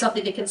also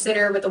something to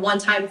consider with a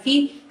one-time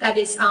fee. That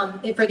is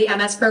for the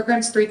MS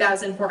programs,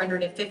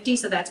 $3,450.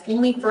 So that's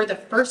only for the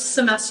first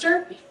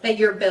semester that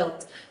you're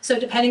billed. So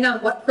depending on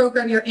what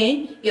program you're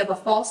in, you have a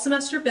fall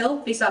semester bill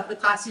based off the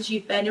classes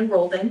you've been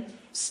enrolled in,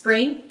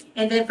 spring,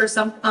 and then for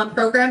some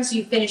programs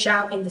you finish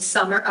out in the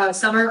summer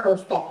or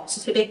fall.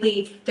 So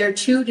typically they're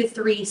 2 to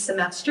 3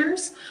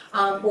 semesters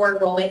or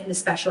enrollment in the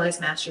specialized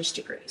master's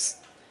degrees.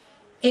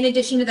 In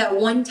addition to that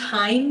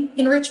one-time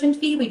enrichment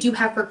fee, we do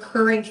have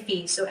recurring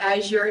fees. So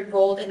as you're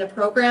enrolled in the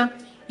program,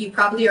 you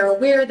probably are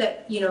aware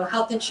that,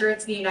 health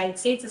insurance in the United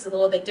States is a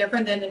little bit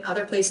different than in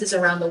other places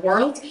around the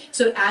world.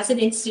 So as an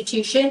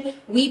institution,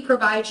 we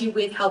provide you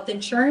with health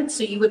insurance.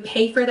 So you would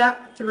pay for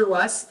that through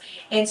us.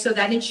 And so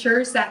that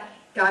ensures that,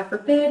 God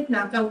forbid,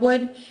 knock on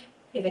wood,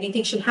 if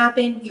anything should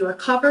happen, you are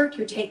covered,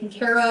 you're taken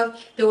care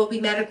of. There will be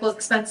medical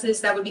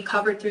expenses that would be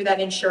covered through that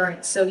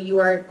insurance. So you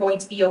are going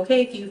to be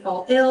okay if you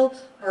fall ill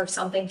or if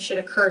something should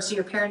occur. So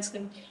your parents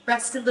can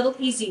rest a little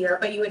easier,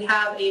 but you would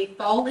have a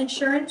fall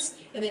insurance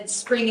and then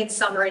spring and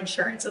summer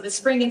insurance. So the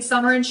spring and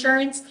summer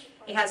insurance,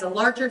 it has a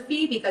larger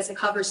fee because it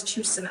covers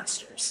 2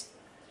 semesters.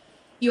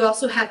 You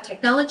also have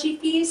technology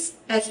fees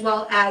as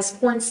well as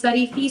foreign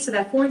study fees. So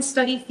that foreign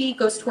study fee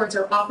goes towards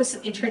our Office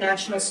of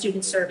International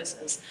Student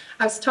Services.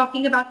 I was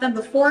talking about them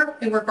before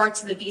in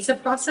regards to the visa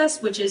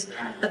process, which is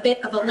a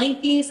bit of a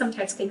lengthy,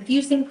 sometimes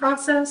confusing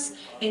process.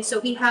 And so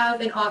we have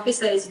an office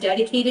that is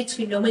dedicated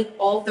to knowing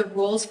all the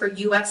rules for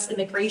U.S.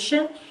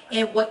 immigration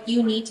and what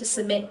you need to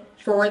submit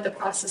for the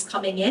process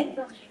coming in.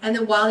 And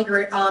then while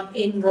you're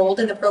enrolled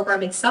in the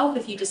program itself,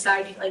 if you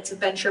decide you'd like to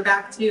venture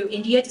back to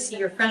India to see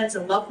your friends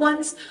and loved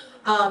ones,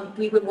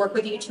 we would work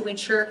with you to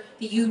ensure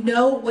that you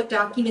know what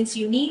documents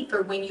you need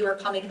for when you are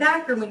coming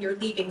back or when you're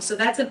leaving. So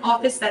that's an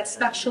office that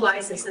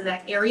specializes in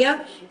that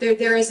area.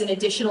 There is an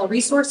additional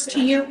resource to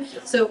you.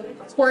 So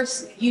of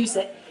course, use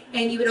it.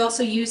 And you would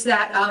also use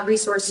that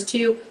resource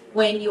too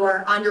when you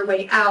are on your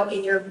way out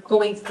and you're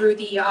going through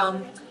the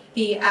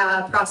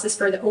process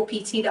for the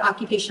OPT, the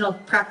Occupational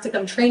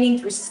Practicum Training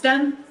through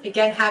STEM.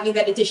 Again, having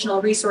that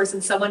additional resource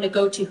and someone to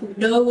go to who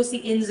knows the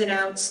ins and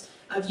outs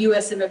of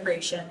U.S.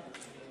 immigration.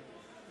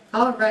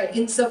 All right,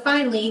 and so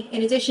finally,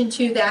 in addition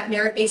to that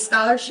merit-based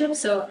scholarship,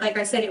 so like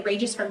I said, it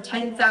ranges from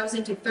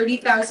 $10,000 to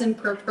 $30,000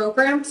 per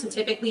program. So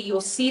typically you'll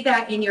see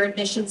that in your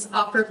admissions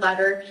offer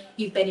letter.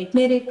 You've been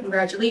admitted,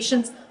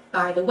 congratulations.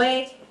 By the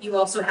way, you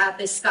also have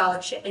this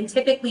scholarship. And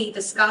typically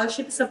the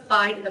scholarship is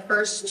applied in the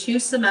first 2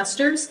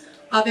 semesters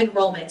of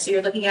enrollment. So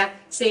you're looking at,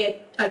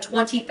 say, a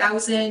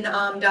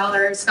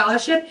 $20,000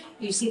 scholarship.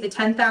 You see the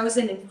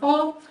 $10,000 in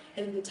fall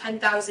and the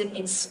 $10,000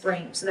 in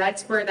spring. So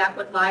that's where that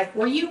would lie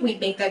for you. We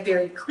make that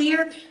very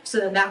clear. So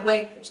then that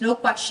way, there's no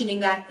questioning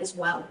that as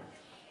well.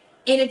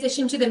 In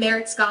addition to the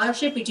merit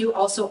scholarship, we do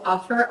also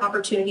offer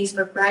opportunities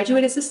for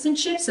graduate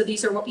assistantship. So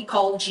these are what we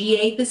call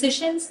GA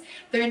positions.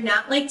 They're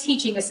not like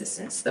teaching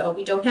assistants, though.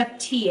 We don't have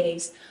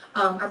TAs.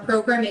 Our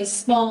program is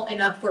small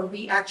enough where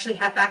we actually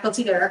have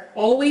faculty that are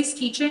always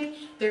teaching.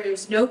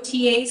 There's no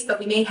TAs, but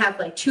we may have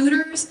like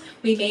tutors.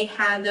 We may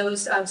have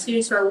those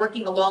students who are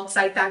working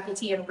alongside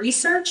faculty in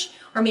research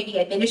or maybe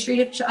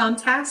administrative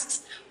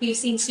tasks. We've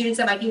seen students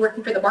that might be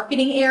working for the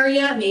marketing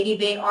area. Maybe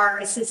they are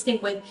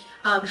assisting with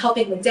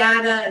helping with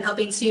data and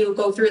helping to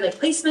go through like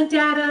placement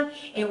data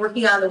and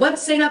working on the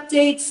website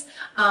updates.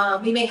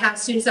 We may have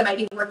students that might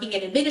be working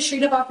in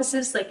administrative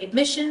offices like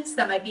admissions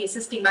that might be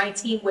assisting my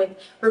team with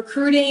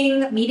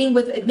recruiting, meeting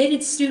with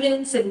admitted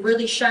students and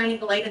really shining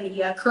the light on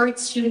the current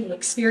student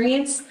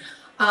experience.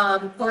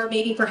 Or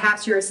maybe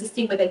perhaps you're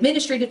assisting with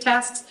administrative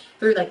tasks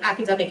through like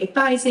academic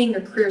advising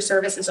or career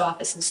services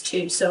offices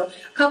too. So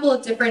a couple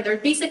of different, they're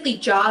basically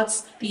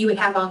jobs that you would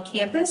have on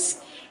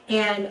campus.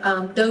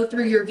 And though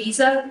through your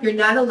visa, you're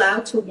not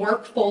allowed to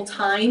work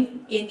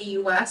full-time in the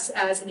U.S.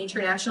 as an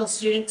international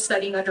student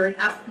studying under an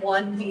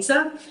F1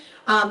 visa,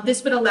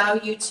 this would allow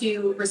you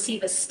to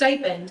receive a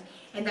stipend,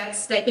 and that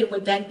stipend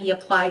would then be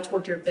applied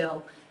toward your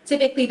bill.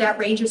 Typically, that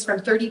ranges from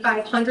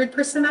 $3,500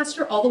 per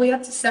semester all the way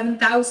up to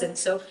 $7,000.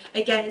 So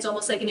again, it's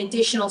almost like an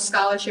additional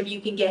scholarship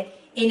you can get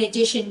in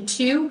addition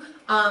to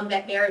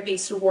that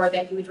merit-based award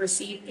that you would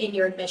receive in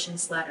your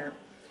admissions letter.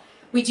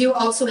 We do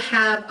also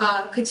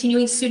have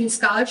continuing student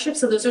scholarships.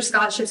 So those are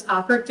scholarships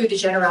offered through the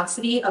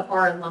generosity of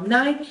our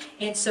alumni.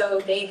 And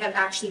so they have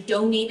actually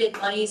donated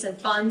monies and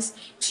funds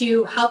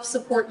to help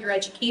support your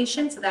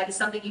education. So that is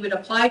something you would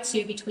apply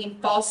to between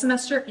fall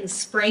semester and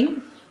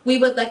spring. We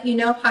would let you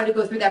know how to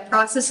go through that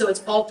process. So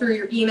it's all through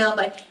your email,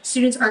 but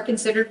students are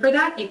considered for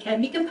that. It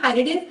can be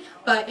competitive,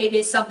 but it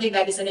is something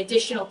that is an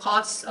additional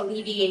cost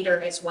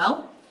alleviator as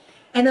well.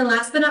 And then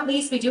last but not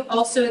least, we do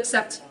also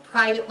accept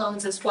private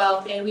loans as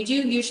well. And we do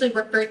usually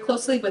work very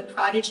closely with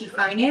Prodigy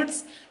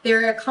Finance.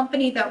 They're a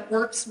company that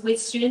works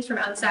with students from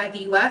outside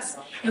the U.S.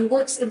 and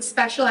works and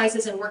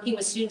specializes in working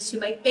with students who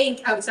might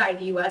bank outside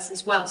the U.S.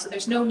 as well. So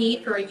there's no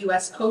need for a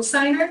U.S.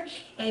 cosigner,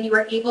 and you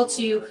are able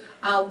to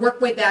work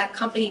with that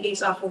company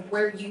based off of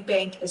where you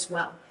bank as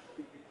well.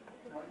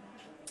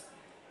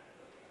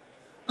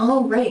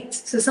 All right,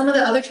 so some of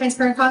the other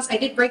transparent costs, I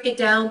did break it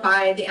down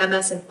by the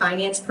MS in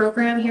Finance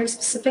program here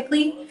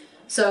specifically.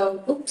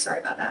 So, oops, sorry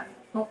about that.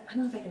 Oh, I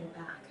don't know if I can go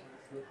back.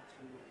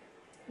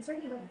 Is there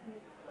any way?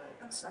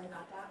 Oh, sorry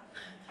about that.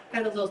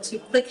 Got a little too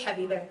click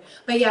heavy there.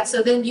 But yeah,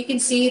 so then you can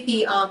see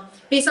the,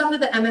 based off of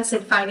the MS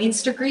in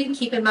Finance degree,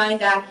 keep in mind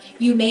that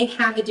you may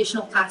have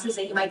additional classes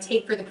that you might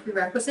take for the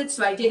prerequisites.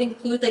 So I did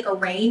include like a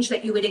range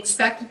that you would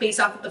expect based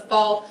off of the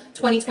fall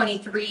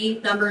 2023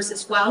 numbers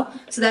as well.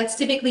 So that's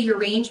typically your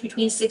range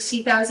between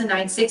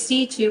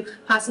 60,960 to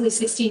possibly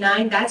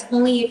 69. That's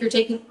only if you're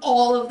taking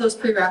all of those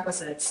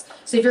prerequisites.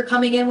 So if you're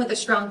coming in with a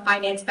strong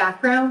finance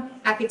background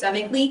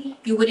academically,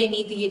 you wouldn't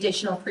need the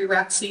additional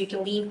prereqs, so you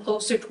can lean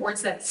closer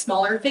towards that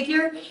smaller figure,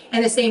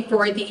 and the same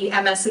for the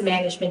MS in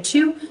Management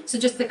too. So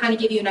just to kind of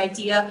give you an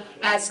idea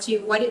as to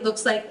what it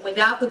looks like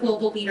without the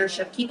global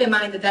leadership, keep in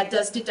mind that that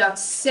does deduct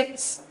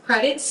 6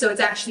 credits, so it's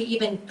actually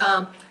even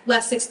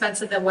less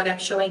expensive than what I'm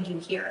showing you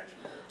here.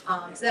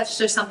 So that's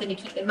just something to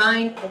keep in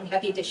mind when we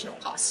have the additional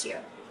costs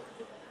here.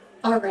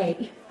 All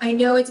right, I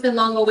know it's been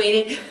long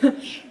awaited.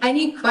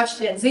 Any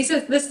questions? This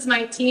is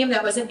my team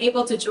that wasn't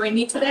able to join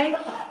me today.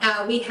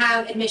 We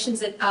have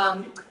admissions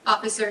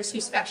officers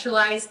who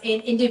specialize in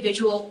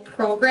individual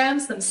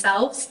programs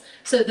themselves.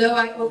 So though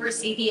I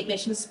oversee the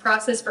admissions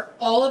process for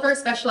all of our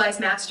specialized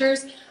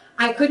masters,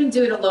 I couldn't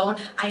do it alone.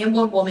 I am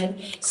one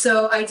woman.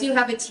 So I do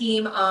have a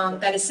team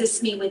that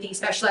assists me with the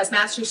specialized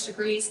master's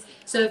degrees.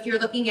 So if you're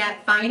looking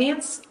at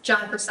finance,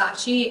 John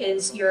Versace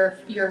is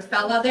your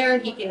fellow there.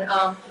 He can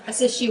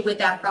assist you with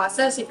that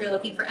process. If you're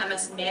looking for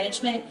MS in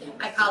Management,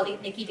 my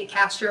colleague Nikki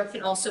DeCastro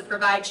can also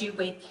provide you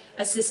with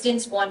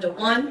assistance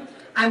one-to-one.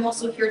 I'm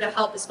also here to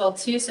help as well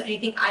too. So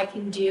anything I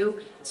can do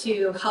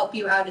to help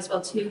you out as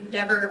well too.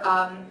 Never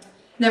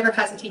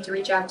hesitate to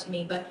reach out to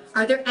me. But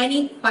are there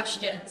any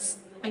questions?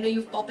 I know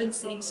you've all been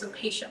sitting so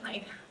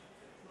patiently.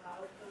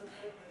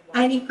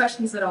 Any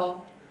questions at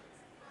all?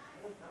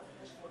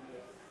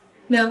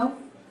 No?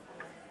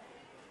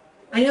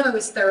 I know I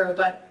was thorough,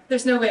 but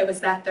there's no way it was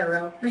that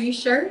thorough. Are you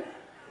sure?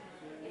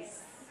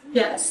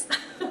 Yes.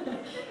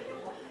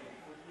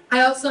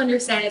 I also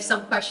understand if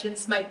some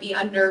questions might be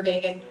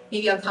unnerving and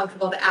maybe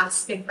uncomfortable to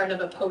ask in front of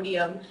a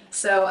podium.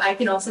 So I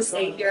can also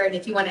stay here, and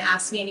if you want to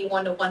ask me any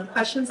one-to-one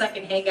questions, I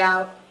can hang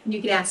out, and you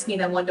can ask me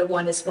them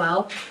one-to-one as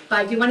well. But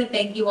I do want to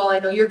thank you all. I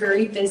know you're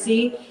very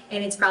busy,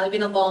 and it's probably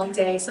been a long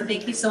day, so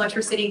thank you so much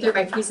for sitting through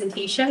my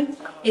presentation.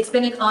 It's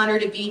been an honor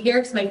to be here.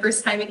 It's my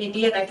first time in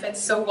India, and I've been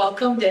so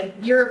welcomed, and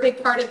you're a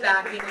big part of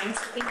that. You know,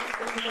 so thank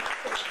you very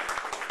much.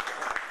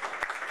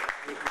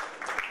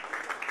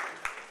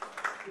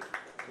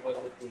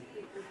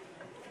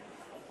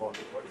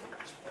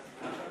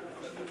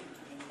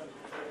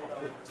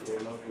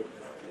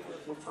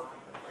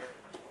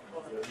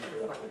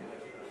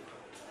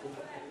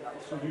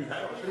 So you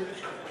have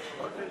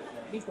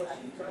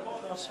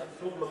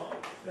so long?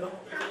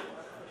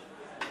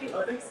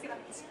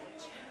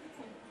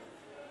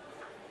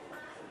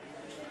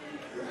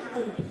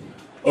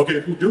 Okay,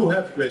 if you do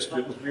have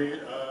questions, we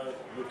are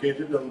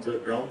located on the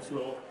ground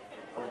floor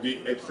of the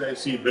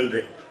XIC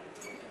building,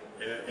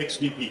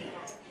 XDP.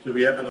 So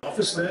we have an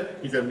office there.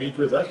 You can meet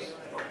with us.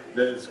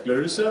 There's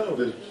Clarissa,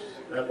 or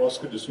I'm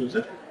Oscar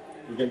D'Souza.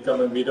 You can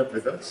come and meet up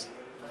with us,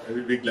 and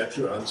we'll be glad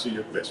to answer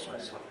your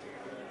questions.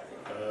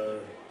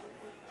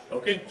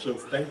 Okay, so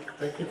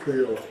thank you for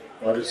your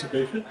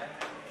participation,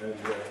 and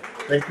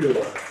thank you,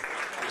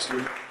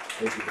 Mr.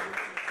 Thank you.